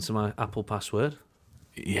me get into my Apple password.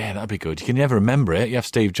 Yeah, that'd be good. You can never remember it. You have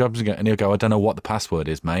Steve Jobs and he'll go, I don't know what the password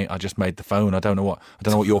is, mate. I just made the phone. I don't know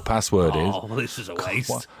what your password is. Oh, well, this is a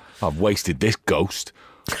waste. I've wasted this ghost.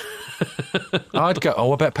 I'd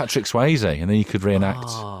go, I bet Patrick Swayze, and then you could reenact.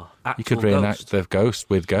 You could reenact the ghost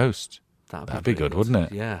with Ghost. That'd be good, wouldn't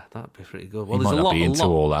it? Yeah, that'd be pretty good. Well, he might not be into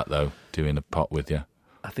all that though, doing a pot with you.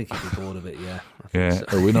 I think he'd be bored of it, yeah. Yeah. So.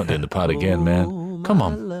 Oh, we're not doing the pot again, man. Come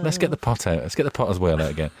on, let's get the pot out. Let's get the pot as well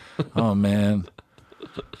out again. Oh, man.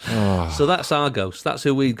 Oh. So that's our ghost. That's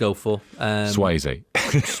who we'd go for. Swayze.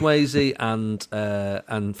 Swayze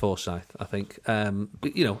and Forsyth, I think.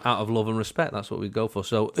 But, out of love and respect, that's what we'd go for.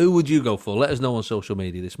 So who would you go for? Let us know on social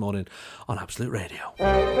media this morning on Absolute Radio.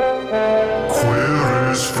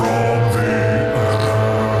 Queries from the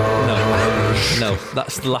No,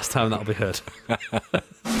 that's the last time that'll be heard.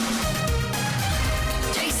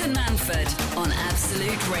 Jason Manford on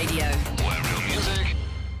Absolute Radio. Where real music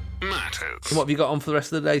matters. What have you got on for the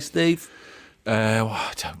rest of the day, Steve?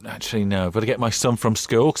 I don't actually know. I've got to get my son from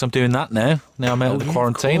school because I'm doing that now. Now I'm out of the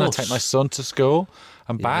quarantine. I take my son to school.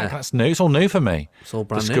 I'm back. That's new. It's all new for me. It's all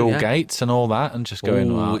brand new. The school new, gates and all that, and just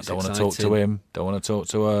going, Ooh, don't want to talk to him. Don't want to talk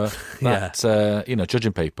to her. That,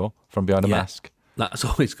 judging people from behind a mask. That's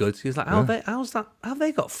always good. He's like, how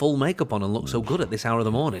they got full makeup on and look so good at this hour of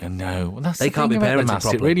the morning? No, well, that's they the can't be parenting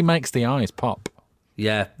properly. It really makes the eyes pop.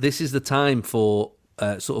 Yeah, this is the time for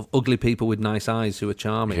sort of ugly people with nice eyes who are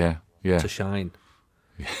charming to shine.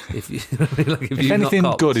 If anything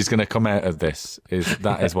good is going to come out of this,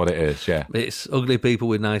 that is what it is. Yeah, it's ugly people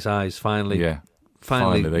with nice eyes. Finally,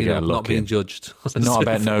 they get a look not being judged. It's not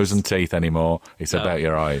about nose and teeth anymore. It's about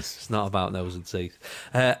your eyes. It's not about nose and teeth.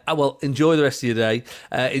 Well, enjoy the rest of your day.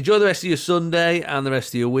 Enjoy the rest of your Sunday and the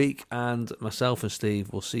rest of your week. And myself and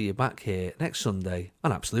Steve will see you back here next Sunday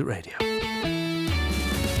on Absolute Radio.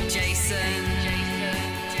 Jason.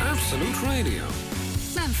 Absolute Radio.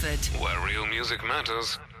 Manford. Where real music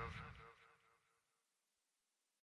matters.